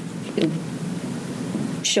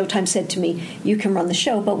 Showtime said to me, "You can run the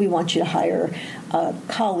show, but we want you to hire a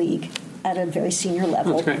colleague at a very senior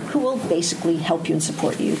level who will basically help you and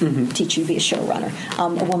support you, teach you to be a showrunner."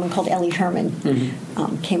 A woman called Ellie Herman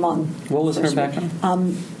came on. What was her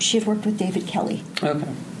background? She had worked with David Kelly. Okay.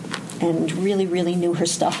 And really, really knew her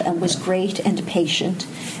stuff and was great and patient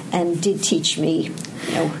and did teach me,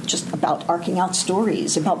 just about arcing out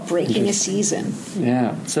stories, about breaking a season.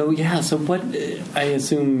 Yeah. So what, I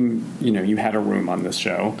assume, you had a room on this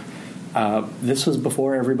show. This was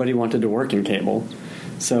before everybody wanted to work in cable.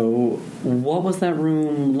 So what was that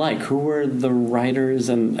room like? Who were the writers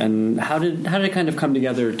and how did it kind of come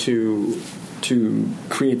together to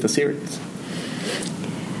create the series?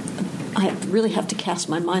 I really have to cast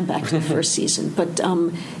my mind back to the first season, but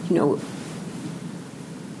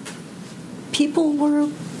people were.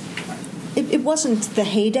 It wasn't the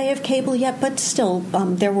heyday of cable yet, but still,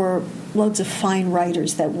 there were loads of fine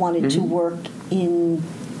writers that wanted to work in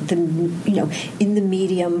the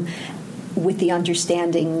medium, with the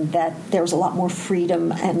understanding that there was a lot more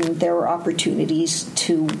freedom and there were opportunities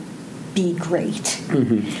to be great.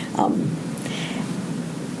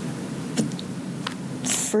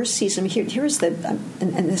 First season, here's the,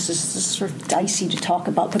 and this is sort of dicey to talk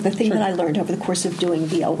about, but the thing that I learned over the course of doing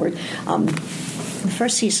the L Word, the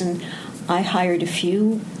first season, I hired a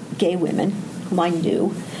few gay women whom I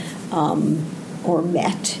knew or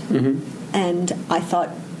met, and I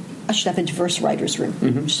thought I should have a diverse writers' room.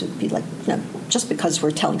 It should be like, just because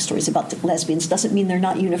we're telling stories about lesbians doesn't mean they're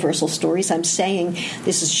not universal stories. I'm saying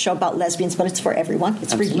this is a show about lesbians, but it's for everyone.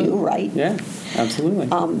 It's for you, right? Yeah, absolutely.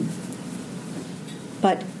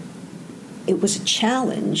 But it was a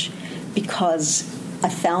challenge because I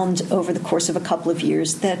found over the course of a couple of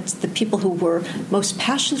years that the people who were most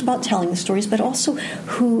passionate about telling the stories, but also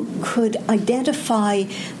who could identify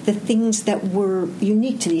the things that were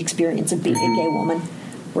unique to the experience of being a gay woman,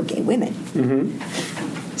 were gay women.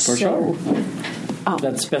 For sure.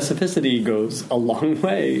 That specificity goes a long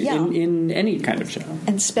way in any kind of show.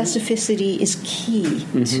 And specificity is key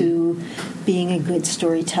to being a good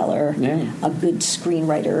storyteller, a good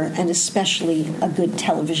screenwriter, and especially a good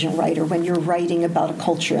television writer. When you're writing about a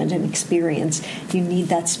culture and an experience, you need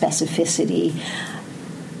that specificity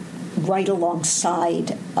right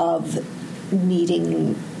alongside of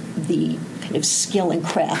needing the kind of skill and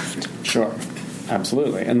craft. Sure.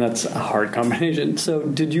 Absolutely, and that's a hard combination. So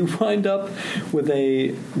did you wind up with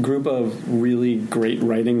a group of really great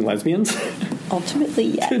writing lesbians? Ultimately,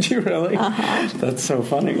 yes. Did you really? That's so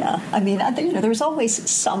funny. Yeah, I mean, there's always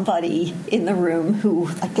somebody in the room who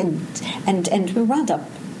and we wound up,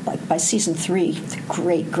 like, by season 3, with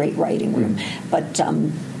a great writing room. But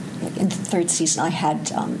in the third season, I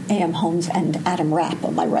had A.M. Holmes and Adam Rapp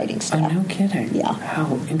on my writing staff. Oh, no kidding. Yeah.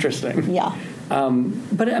 How interesting. Yeah.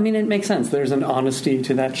 But I mean, it makes sense. There's an honesty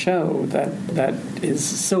to that show that is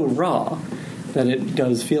so raw that it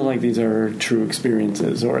does feel like these are true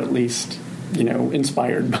experiences, or at least,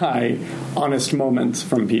 inspired by honest moments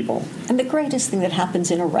from people. And the greatest thing that happens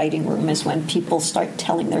in a writing room is when people start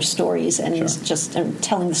telling their stories and just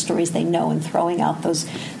telling the stories they know and throwing out those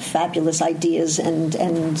fabulous ideas and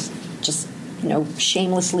just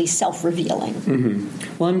shamelessly self-revealing.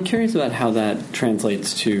 Well, I'm curious about how that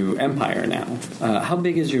translates to Empire now. How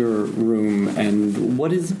big is your room, and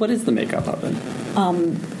what is the makeup of it?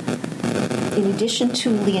 In addition to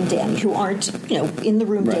Lee and Danny, who aren't in the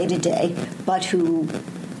room day to day, but who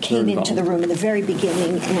came into the room in the very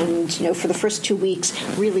beginning and for the first 2 weeks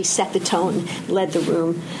really set the tone, led the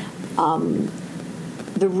room.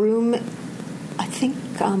 The room, I think.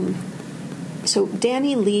 So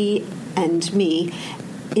Danny, Lee, and me,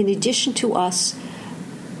 in addition to us,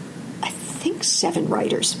 I think 7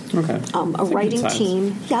 writers. Okay. A writing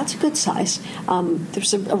team. Yeah, it's a good size.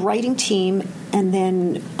 There's a writing team, and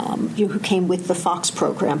then who came with the Fox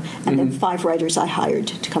program, and then 5 writers I hired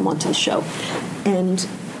to come onto the show. And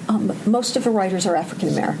most of the writers are African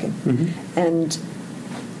American. And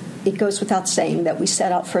it goes without saying that we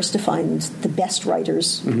set out first to find the best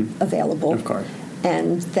writers available. Of course.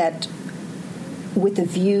 And that with a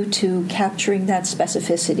view to capturing that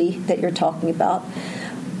specificity that you're talking about,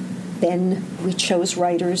 then we chose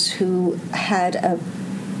writers who had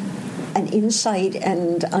an insight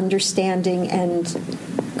and understanding and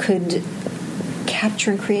could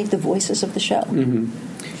capture and create the voices of the show.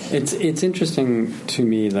 It's interesting to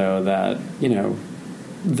me, though, that,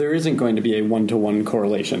 there isn't going to be a one-to-one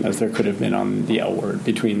correlation, as there could have been on the L Word,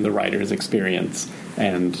 between the writer's experience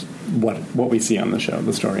and what we see on the show,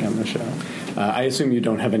 the story on the show. I assume you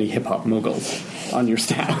don't have any hip-hop moguls on your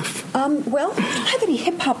staff. Well, we don't have any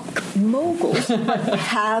hip-hop moguls, but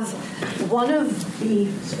have one of the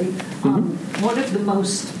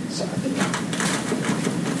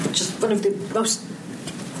most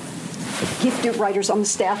gifted writers on the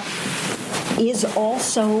staff is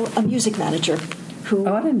also a music manager who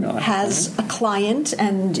has a client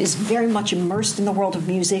and is very much immersed in the world of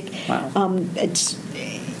music. Wow.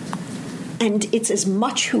 It's as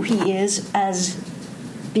much who he is as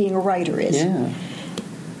being a writer is. Yeah.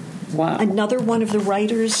 Wow. Another one of the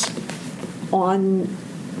writers on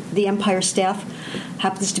the Empire staff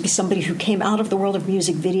happens to be somebody who came out of the world of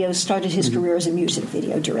music videos, started his career as a music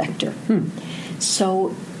video director.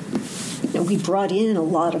 So we brought in a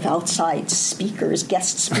lot of outside speakers,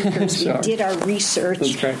 guest speakers. Sure. We did our research.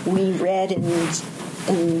 That's great. We read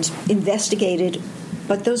and investigated.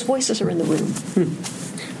 But those voices are in the room.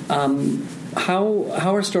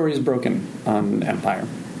 How are stories broken on Empire?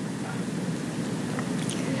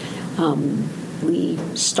 We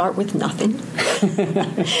start with nothing.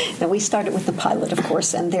 Now, we started with the pilot, of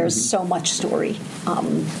course, and there's so much story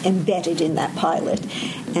embedded in that pilot.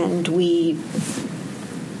 And we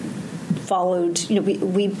followed,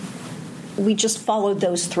 we just followed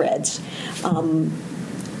those threads.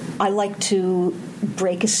 I like to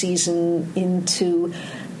break a season into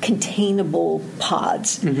containable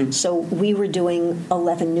pods. So we were doing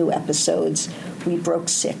 11 new episodes. We broke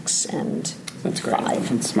 6 and That's great. 5.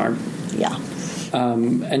 That's smart. Yeah.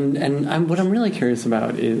 What I'm really curious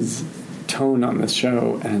about is tone on this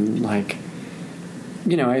show, and I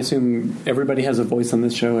assume everybody has a voice on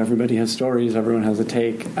this show. Everybody has stories. Everyone has a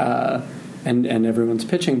take, and everyone's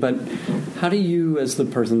pitching. But how do you, as the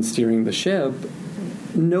person steering the ship,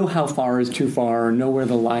 know how far is too far, or know where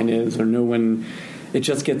the line is, or know when it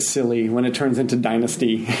just gets silly, when it turns into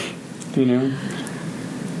Dynasty? You know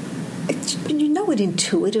it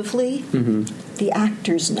intuitively. The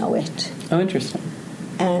actors know it. Oh, interesting.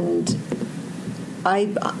 And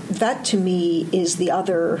that to me is the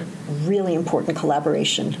other really important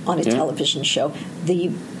collaboration on a television show.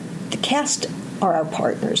 The cast are our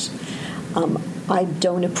partners. I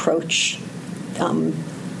don't approach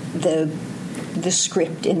the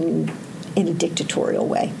script in a dictatorial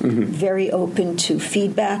way. Very open to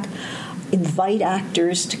feedback. Invite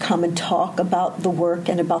actors to come and talk about the work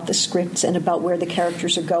and about the scripts and about where the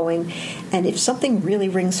characters are going. And if something really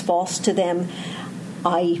rings false to them,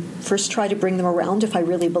 I first try to bring them around if I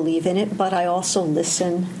really believe in it, but I also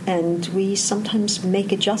listen, and we sometimes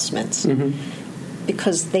make adjustments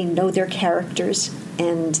because they know their characters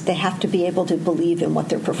and they have to be able to believe in what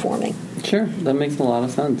they're performing. Sure, that makes a lot of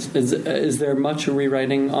sense. Is there much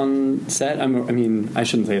rewriting on set? I mean, I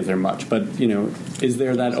shouldn't say is there much, but is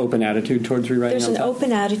there that open attitude towards rewriting? There's on an set?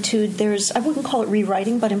 open attitude. I wouldn't call it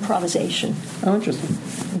rewriting, but improvisation. Oh, interesting.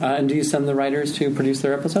 And do you send the writers to produce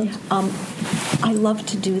their episodes? I love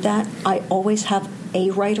to do that. I always have a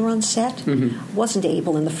writer on set. Wasn't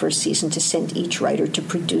able in the first season to send each writer to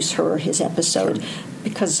produce her or his episode,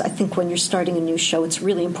 because I think when you're starting a new show, it's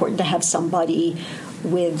really important to have somebody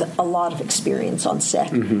with a lot of experience on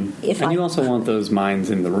set. And you also want those minds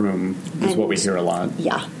in the room, is what we hear a lot.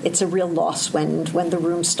 Yeah, it's a real loss when the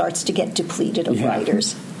room starts to get depleted of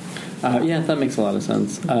writers. That makes a lot of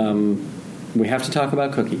sense. We have to talk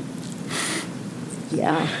about Cookie.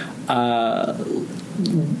 Yeah.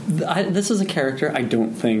 This is a character I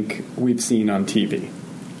don't think we've seen on TV.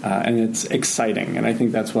 And it's exciting, and I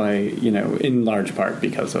think that's why, in large part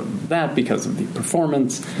because of that, because of the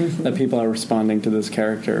performance, that people are responding to this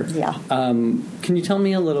character. Yeah. Can you tell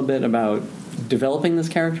me a little bit about developing this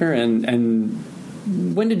character, and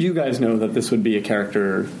when did you guys know that this would be a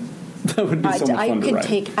character that would be so much fun to write? I can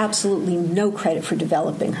take absolutely no credit for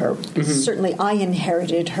developing her. Certainly, I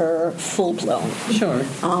inherited her full-blown. Sure.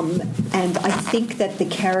 And I think that the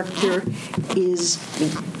character is...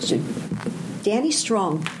 Danny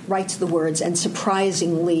Strong writes the words, and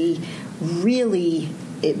surprisingly, really,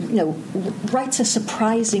 writes a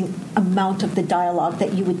surprising amount of the dialogue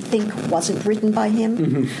that you would think wasn't written by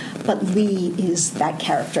him. But Lee is that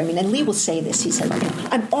character. And Lee will say this. He said,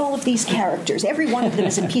 I'm all of these characters. Every one of them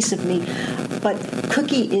is a piece of me. But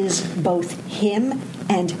Cookie is both him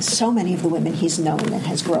and so many of the women he's known and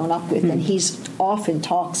has grown up with. And he's often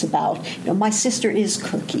talks about, my sister is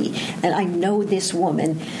Cookie, and I know this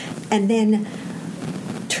woman. And then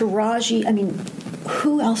Taraji,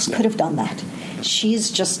 who else could have done that?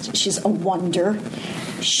 She's a wonder.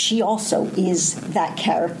 She also is that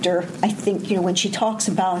character. I think, when she talks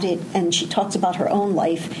about it and she talks about her own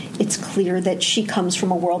life, it's clear that she comes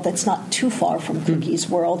from a world that's not too far from Cookie's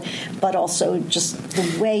world, but also just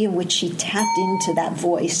the way in which she tapped into that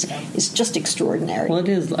voice is just extraordinary. Well, it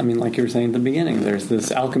is. Like you were saying at the beginning, there's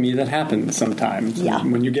this alchemy that happens sometimes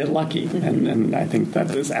when you get lucky, and I think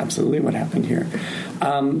that is absolutely what happened here.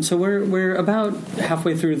 So we're about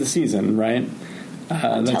halfway through the season, right?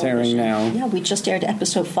 That's airing now. Yeah, we just aired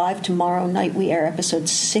episode 5. Tomorrow night we air episode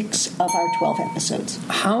 6 of our 12 episodes.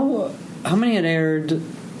 How many had aired?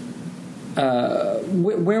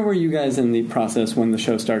 Where were you guys in the process when the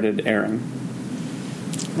show started airing?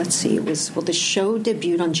 Let's see. The show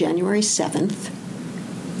debuted on January 7th.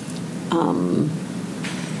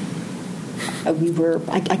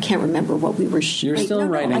 I can't remember what we were. You're still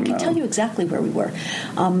writing. I can tell you exactly where we were,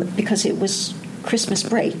 because it was Christmas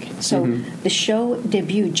break. So the show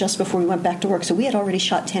debuted just before we went back to work. So we had already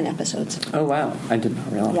shot 10 episodes. Oh, wow. I did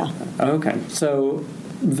not realize that. Oh, okay. So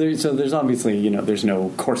So there's obviously, there's no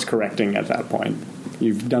course correcting at that point.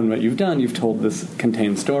 You've done what you've done. You've told this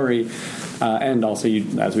contained story. And also,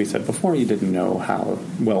 as we said before, you didn't know how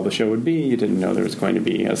well the show would be. You didn't know there was going to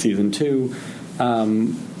be a season 2.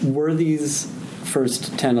 Were these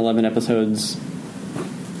first 10, 11 episodes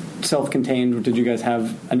self-contained? Did you guys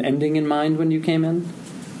have an ending in mind when you came in?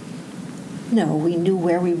 No, we knew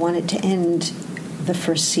where we wanted to end the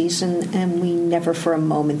first season, and we never for a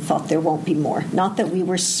moment thought there won't be more. Not that we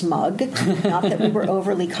were smug, not that we were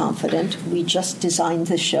overly confident. We just designed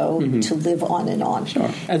the show to live on and on.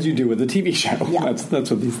 Sure, as you do with a TV show. Yeah.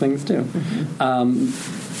 That's what these things do.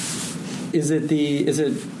 Is it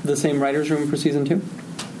the same writer's room for season 2?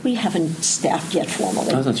 We haven't staffed yet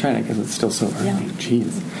formally. Oh, that's right. I guess it's still so early. Yeah.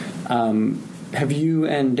 Jeez. Have you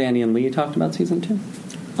and Danny and Lee talked about season 2?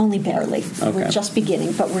 Only barely. Okay. We're just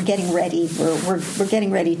beginning, but we're getting ready. We're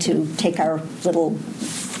getting ready to take our little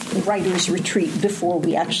writer's retreat before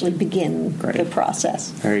we actually begin the process.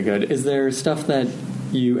 Very good. Is there stuff that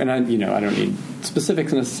you, and I don't need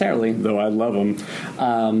specifics necessarily, though I love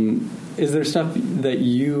them. Is there stuff that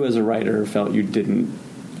you as a writer felt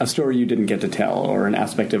a story you didn't get to tell, or an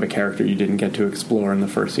aspect of a character you didn't get to explore in the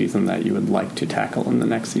first season that you would like to tackle in the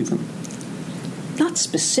next season? Not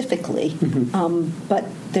specifically, but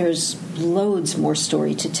there's loads more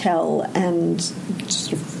story to tell and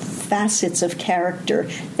sort of facets of character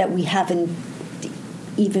that we haven't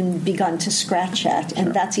even begun to scratch at,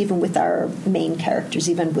 and that's even with our main characters,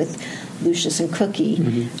 even with Lucius and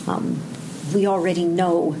Cookie. We already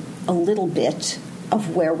know a little bit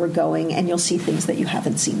of where we're going, and you'll see things that you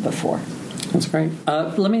haven't seen before. That's great.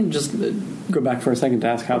 Let me just go back for a second to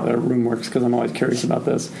ask how the room works, because I'm always curious about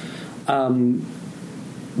this.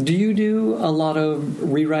 Do you do a lot of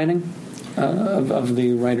rewriting of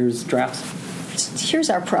the writer's drafts? Here's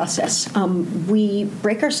our process. We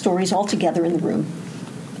break our stories all together in the room.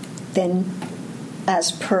 Then,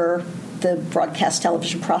 as per the broadcast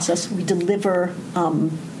television process, we deliver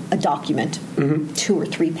a document, 2 or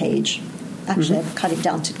 3 page. Actually, I've cut it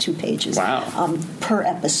down to 2 pages. Wow. Per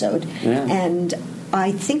episode. Yeah. And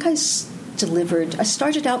I think I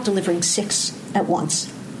started out delivering 6 at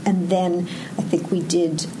once. And then I think we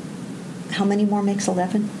did, how many more makes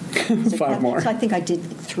 11? 5 more. So I think I did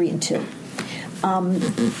 3 and 2.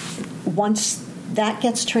 Once that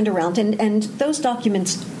gets turned around, and those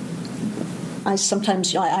documents, I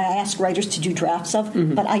ask writers to do drafts of,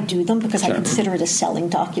 but I do them because I consider it a selling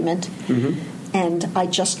document. And I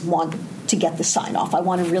just want to get the sign-off. I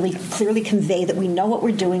want to really clearly convey that we know what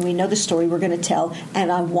we're doing, we know the story we're going to tell,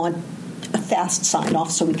 and I want a fast sign-off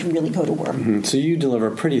so we can really go to work. So you deliver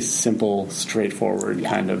a pretty simple, straightforward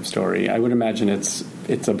kind of story. I would imagine it's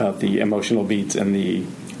about the emotional beats and the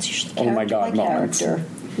oh-my-God moments.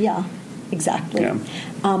 Yeah, exactly. Yeah.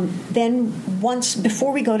 Then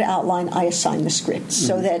before we go to outline, I assign the script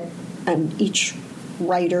so that each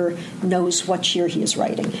writer knows what year he is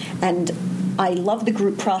writing. And I love the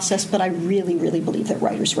group process, but I really, really believe that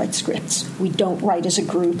writers write scripts. We don't write as a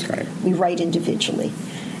group. Right. We write individually.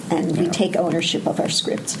 And we take ownership of our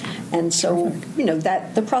scripts. And so,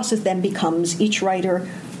 that the process then becomes each writer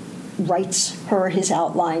writes her or his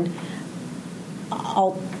outline.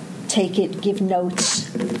 I'll take it, give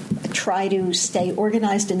notes, try to stay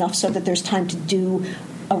organized enough so that there's time to do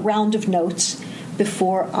a round of notes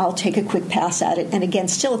before I'll take a quick pass at it. And again,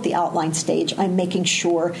 still at the outline stage, I'm making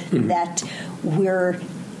sure that we're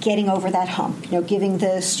getting over that hump, giving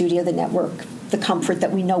the studio, the network, the comfort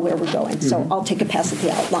that we know where we're going. So I'll take a pass at the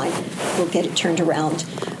outline. We'll get it turned around.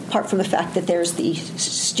 Apart from the fact that there's the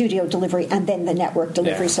studio delivery and then the network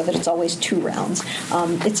delivery, so that it's always 2 rounds.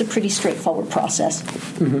 It's a pretty straightforward process.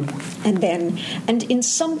 And in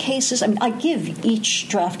some cases, I give each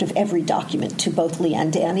draft of every document to both Lee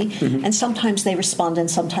and Danny, and sometimes they respond and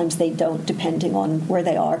sometimes they don't, depending on where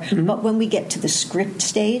they are. But when we get to the script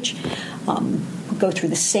stage, go through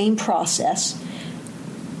the same process.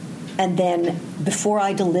 And then before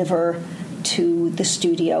I deliver to the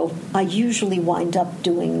studio, I usually wind up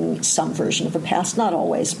doing some version of a pass, not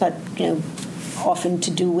always, but often to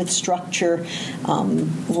do with structure,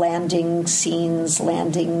 landing scenes,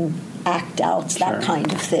 landing act outs, that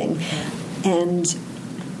kind of thing. And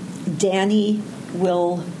Danny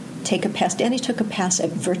will take a pass. Danny took a pass at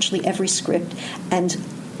virtually every script, and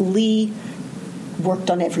Lee worked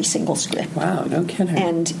on every single script. Wow, no kidding.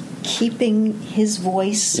 And keeping his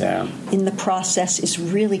voice in the process is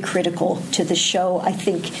really critical to the show, I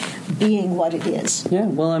think, being what it is. Yeah,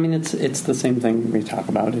 well, it's the same thing we talk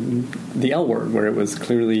about in The L Word, where it was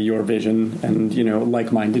clearly your vision and,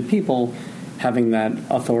 like-minded people having that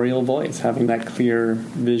authorial voice, having that clear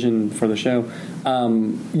vision for the show.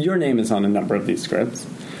 Your name is on a number of these scripts.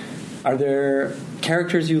 Are there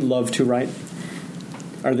characters you love to write?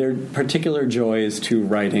 Are there particular joys to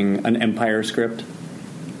writing an Empire script?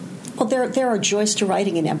 Well, there are joys to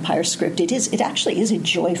writing an Empire script. It actually is a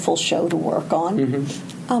joyful show to work on.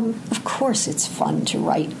 Mm-hmm. Of course, it's fun to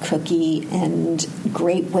write Cookie, and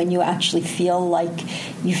great when you actually feel like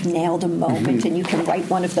you've nailed a moment and you can write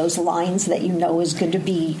one of those lines that you know is going to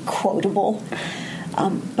be quotable.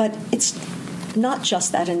 But it's not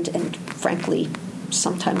just that, and frankly,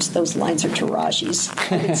 sometimes those lines are Tarajis.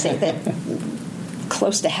 I would say that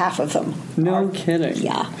close to half of them. No kidding.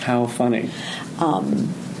 Yeah. How funny.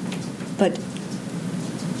 But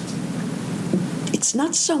it's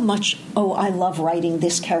not so much, I love writing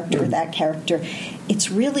this character or that character.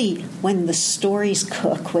 It's really when the stories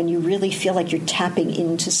cook, when you really feel like you're tapping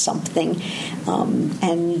into something.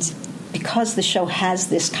 And because the show has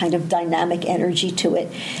this kind of dynamic energy to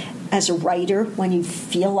it, as a writer, when you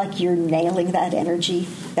feel like you're nailing that energy,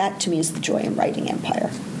 that to me is the joy in writing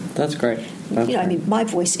Empire. That's great. That's I great. mean, my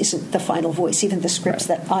voice isn't the final voice. Even the scripts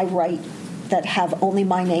that I write that have only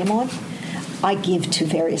my name on, I give to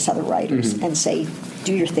various other writers and say,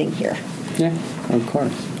 do your thing here. Yeah, of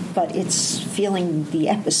course. But it's feeling the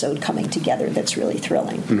episode coming together that's really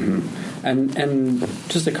thrilling. Mm-hmm. And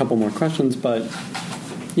just a couple more questions, but,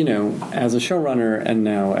 as a showrunner and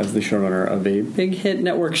now as the showrunner of a big hit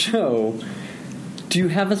network show, do you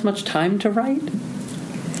have as much time to write?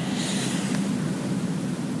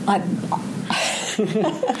 I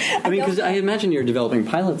mean, because I imagine you're developing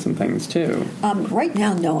pilots and things, too. Right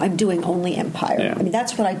now, no. I'm doing only Empire. Yeah. I mean,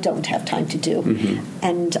 that's what I don't have time to do.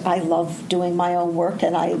 And I love doing my own work,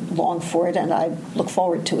 and I long for it, and I look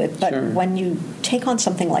forward to it. But when you take on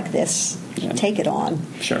something like this, take it on.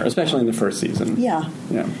 Sure, especially in the first season. Yeah.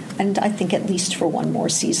 Yeah. And I think at least for one more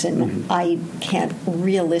season, I can't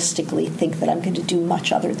realistically think that I'm going to do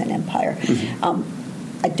much other than Empire.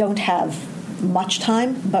 I don't have much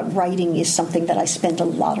time, but writing is something that I spend a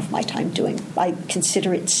lot of my time doing. I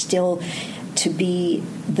consider it still to be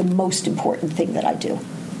the most important thing that I do.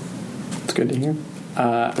 It's good to hear.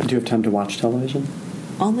 Do you have time to watch television?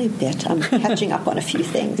 Only a bit. I'm catching up on a few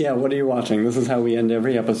things. Yeah, what are you watching? This is how we end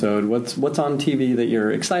every episode. What's on TV that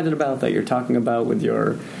you're excited about, that you're talking about with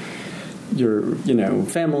your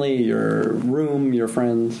family, your room, your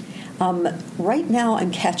friends? Right now,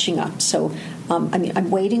 I'm catching up. So, I'm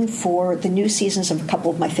waiting for the new seasons of a couple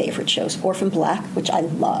of my favorite shows. Orphan Black, which I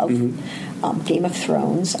love. Game of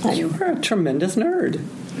Thrones. You're a tremendous nerd.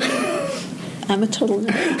 I'm a total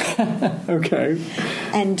nerd. Okay.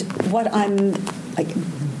 And what I'm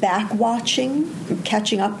back watching,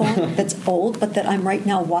 catching up on, that's old, but that I'm right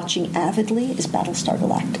now watching avidly, is Battlestar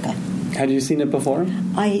Galactica. Had you seen it before?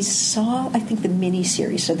 I saw, I think, the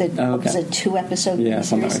miniseries. So that was a 2-episode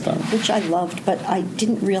miniseries, which I loved, but I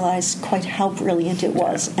didn't realize quite how brilliant it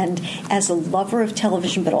was. And as a lover of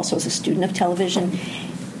television, but also as a student of television,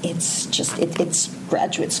 it's just, it's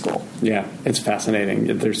graduate school. Yeah, it's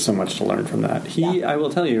fascinating. There's so much to learn from that. I will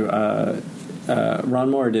tell you,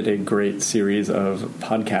 Ron Moore did a great series of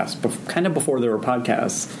podcasts, kind of before there were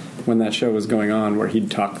podcasts, when that show was going on, where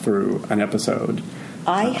he'd talk through an episode.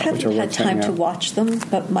 I haven't had time to watch them,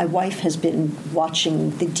 but my wife has been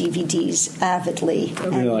watching the DVDs avidly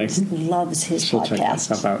and loves his She'll check that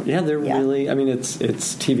stuff out. Yeah, they're really, I mean, it's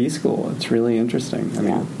TV school. It's really interesting. I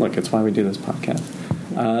mean, look, it's why we do this podcast.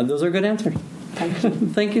 Those are good answers. Thank you.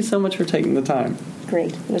 Thank you so much for taking the time.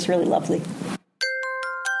 Great. It was really lovely.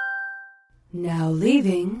 Now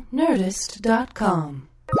leaving Nerdist.com.